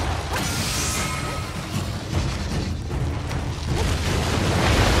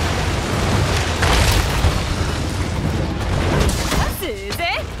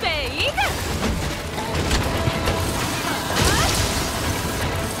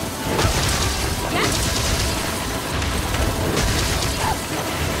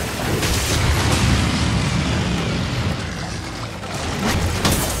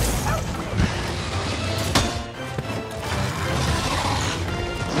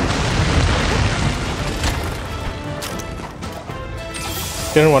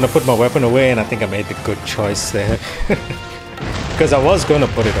 Didn't want to put my weapon away, and I think I made the good choice there. Because I was going to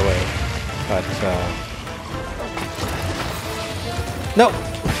put it away. But, no!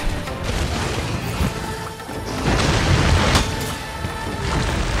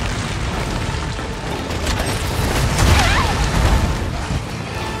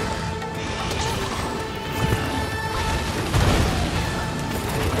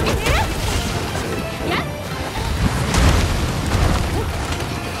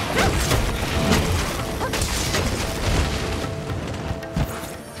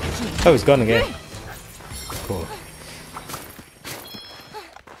 Oh, he's gone again. Cool.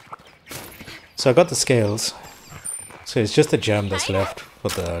 So I got the scales. So it's just the gem that's left for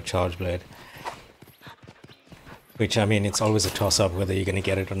the charge blade. Which, I mean, it's always a toss-up whether you're going to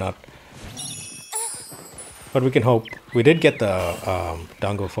get it or not. But we can hope. We did get the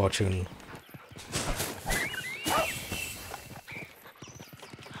Dango Fortune.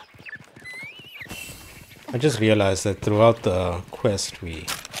 I just realized that throughout the quest we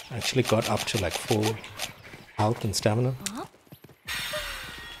actually got up to like full health and stamina.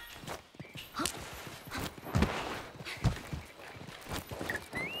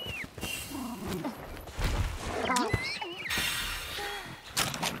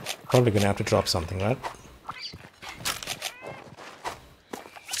 Probably gonna have to drop something, right?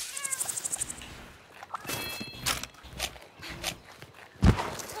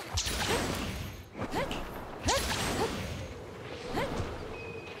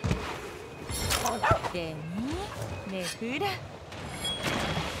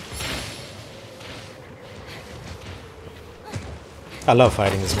 I love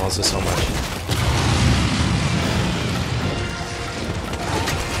fighting this monster so much.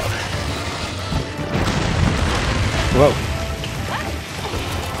 Whoa.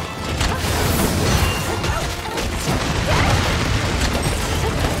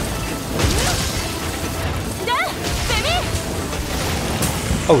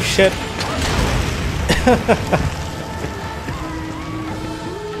 Oh shit.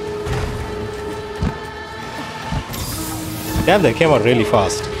 Damn, they came out really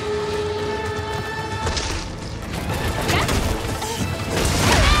fast.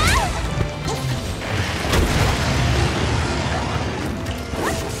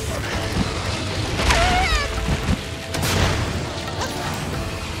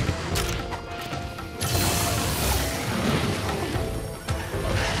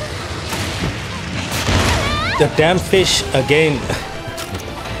 The damn fish again.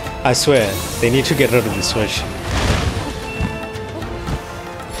 I swear, they need to get rid of this fish.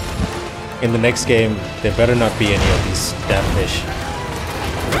 In the next game, there better not be any of these damn fish.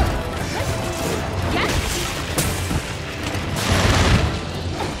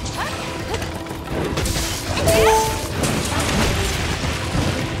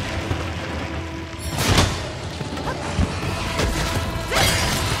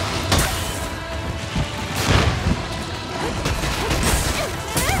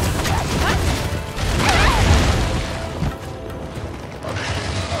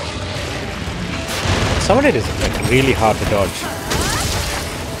 Some of it is like really hard to dodge.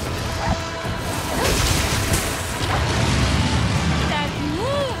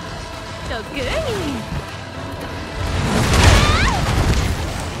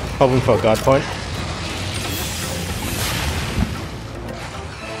 Hoping for a guard point.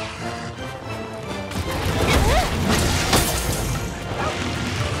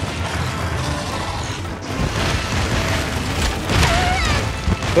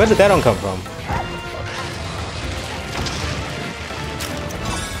 Where did that one come from?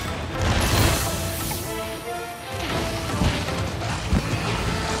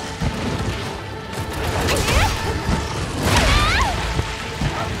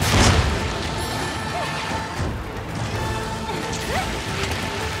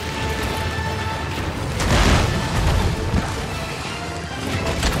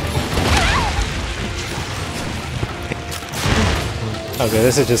 Okay,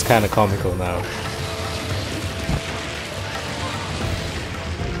 this is just kind of comical now.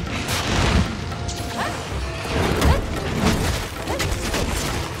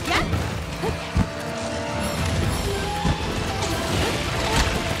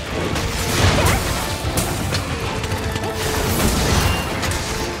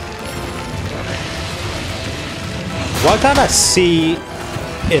 Why can't I see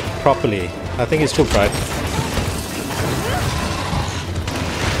it properly? I think it's too bright.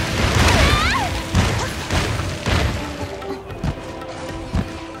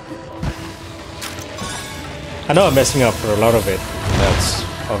 I know I'm messing up for a lot of it. That's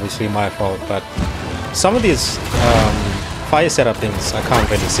obviously my fault, but some of these fire setup things I can't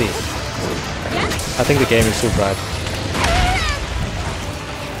really see. I think the game is too bright.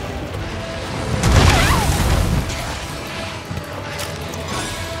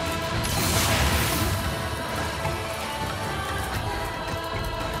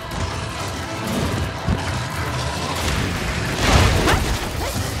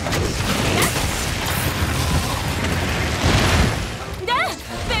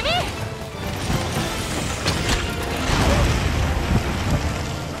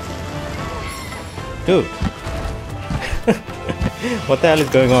 Dude, what the hell is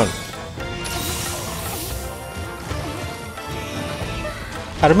going on?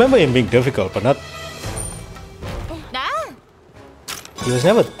 I remember him being difficult, but not... He was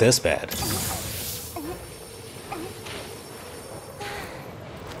never this bad.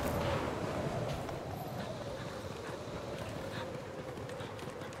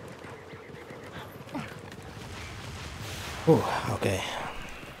 Ooh, okay.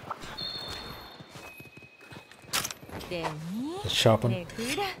 Let's sharpen.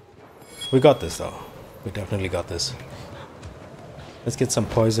 We got this though. We definitely got this. Let's get some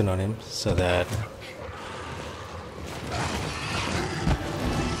poison on him so that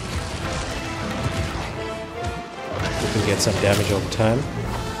we can get some damage over time.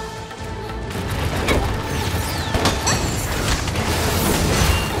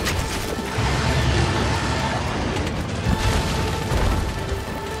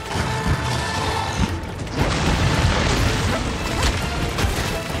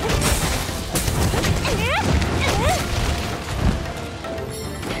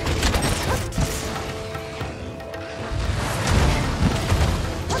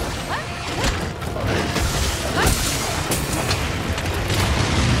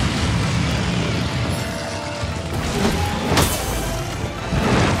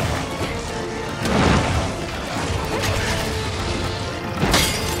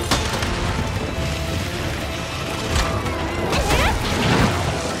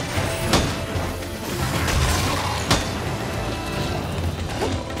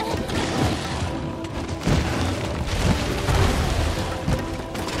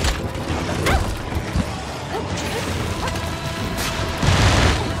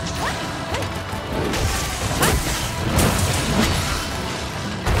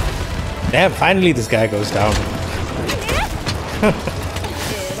 Damn, finally this guy goes down.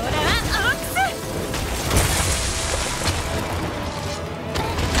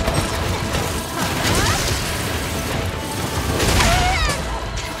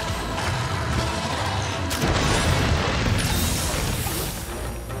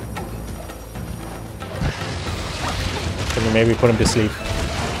 Can we maybe put him to sleep?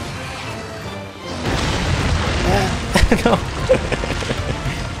 No.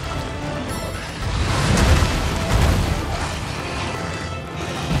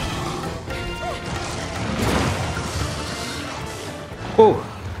 Oh.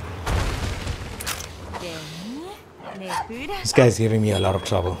 This guy's giving me a lot of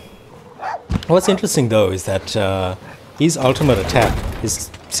trouble. What's interesting though is that his ultimate attack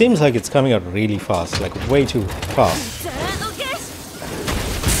seems like it's coming out really fast, like way too fast.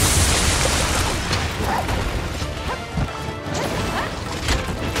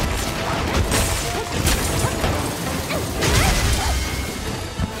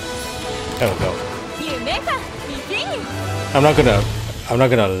 There we go. I'm not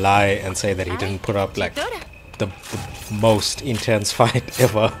gonna lie and say that he didn't put up like the most intense fight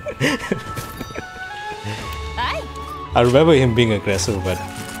ever. I remember him being aggressive, but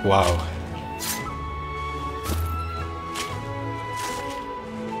wow.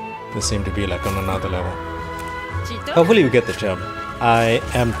 This seemed to be like on another level. Hopefully we get the gem. I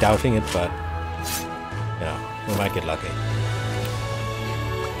am doubting it, but yeah, we might get lucky.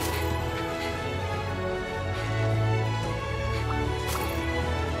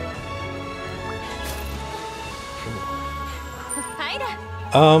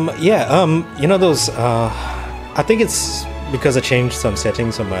 You know those, I think it's because I changed some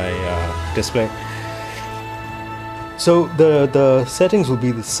settings on my display. So the settings will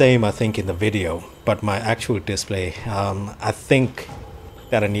be the same, I think, in the video, but my actual display, I think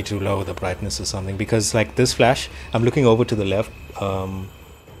that I need to lower the brightness or something, because like this flash, I'm looking over to the left,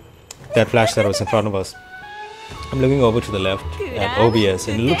 that flash that was in front of us, I'm looking over to the left at OBS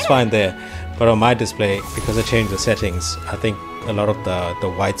and it looks fine there, but on my display, because I changed the settings, I think a lot of the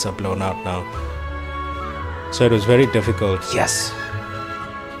whites are blown out now. So it was very difficult. Yes!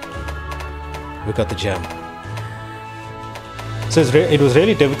 We got the gem. So it was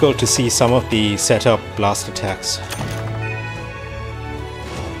really difficult to see some of the setup blast attacks.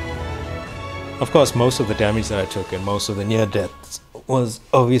 Of course, most of the damage that I took and most of the near deaths was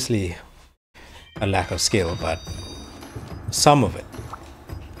obviously a lack of skill, but some of it,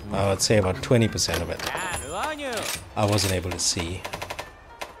 I would say about 20% of it, I wasn't able to see.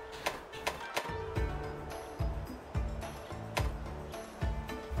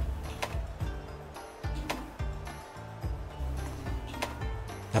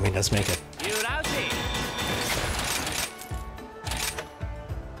 I mean, let's make it.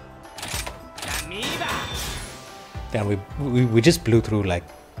 Damn, we just blew through like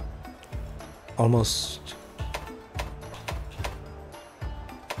almost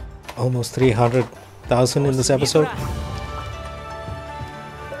 300,000 in this episode.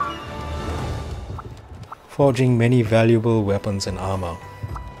 Forging many valuable weapons and armor.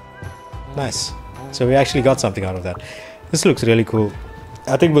 Nice. So we actually got something out of that. This looks really cool.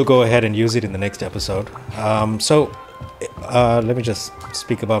 I think we'll go ahead and use it in the next episode. Let me just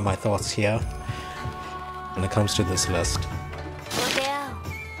speak about my thoughts here when it comes to this list.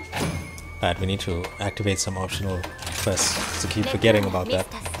 Right, we need to activate some optional quests to keep forgetting about that.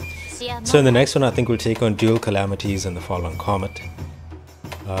 So in the next one, I think we'll take on Dual Calamities and the Fallen Comet.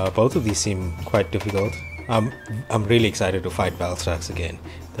 Both of these seem quite difficult. I'm really excited to fight Balstrax again.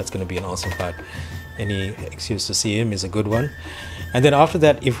 That's going to be an awesome fight. Any excuse to see him is a good one. And then after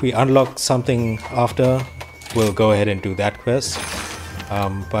that, if we unlock something after, we'll go ahead and do that quest.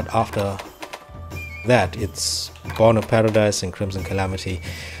 But after that, it's Born of Paradise and Crimson Calamity.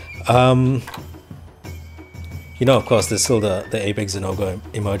 You know, of course, there's still the Apex Zenogo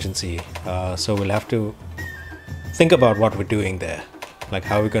emergency. So we'll have to think about what we're doing there. Like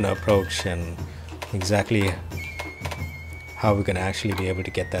how we're going to approach and exactly how we're going to actually be able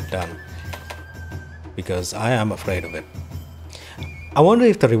to get that done. Because I am afraid of it. I wonder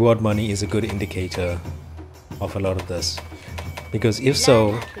if the reward money is a good indicator of a lot of this. Because if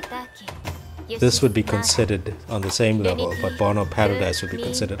so, this would be considered on the same level, but Born of Paradise would be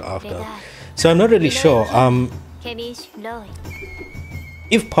considered after. So I'm not really sure.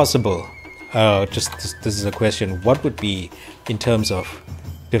 If possible, this is a question, what would be, in terms of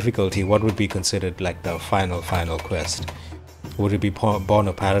difficulty, what would be considered like the final quest? Would it be Born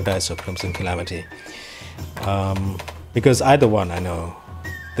of Paradise or Crimson Calamity? Because either one, I know,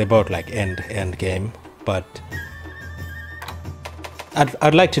 they're both like end game, but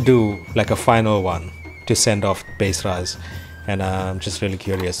I'd like to do like a final one to send off Base Rise, and I'm just really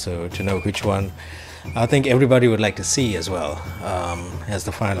curious to know which one I think everybody would like to see as well, as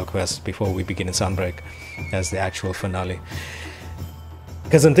the final quest before we begin in Sunbreak as the actual finale.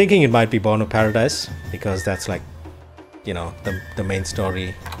 Because I'm thinking it might be Born of Paradise, because that's like, you know, the main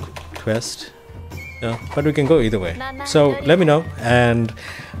story quest. Yeah, but we can go either way. So let me know, and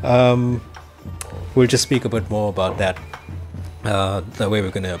we'll just speak a bit more about that, the way we're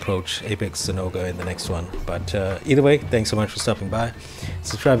going to approach Apex Zenogo in the next one. But either way, thanks so much for stopping by.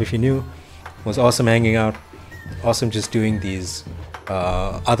 Subscribe if you're new. It was awesome hanging out. Awesome just doing these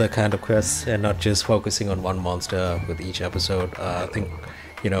other kind of quests and not just focusing on one monster with each episode. I think,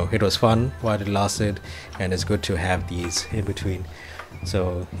 you know, it was fun while it lasted, and it's good to have these in between.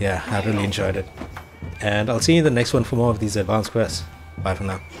 So yeah, I really enjoyed it. And I'll see you in the next one for more of these advanced quests. Bye for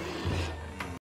now.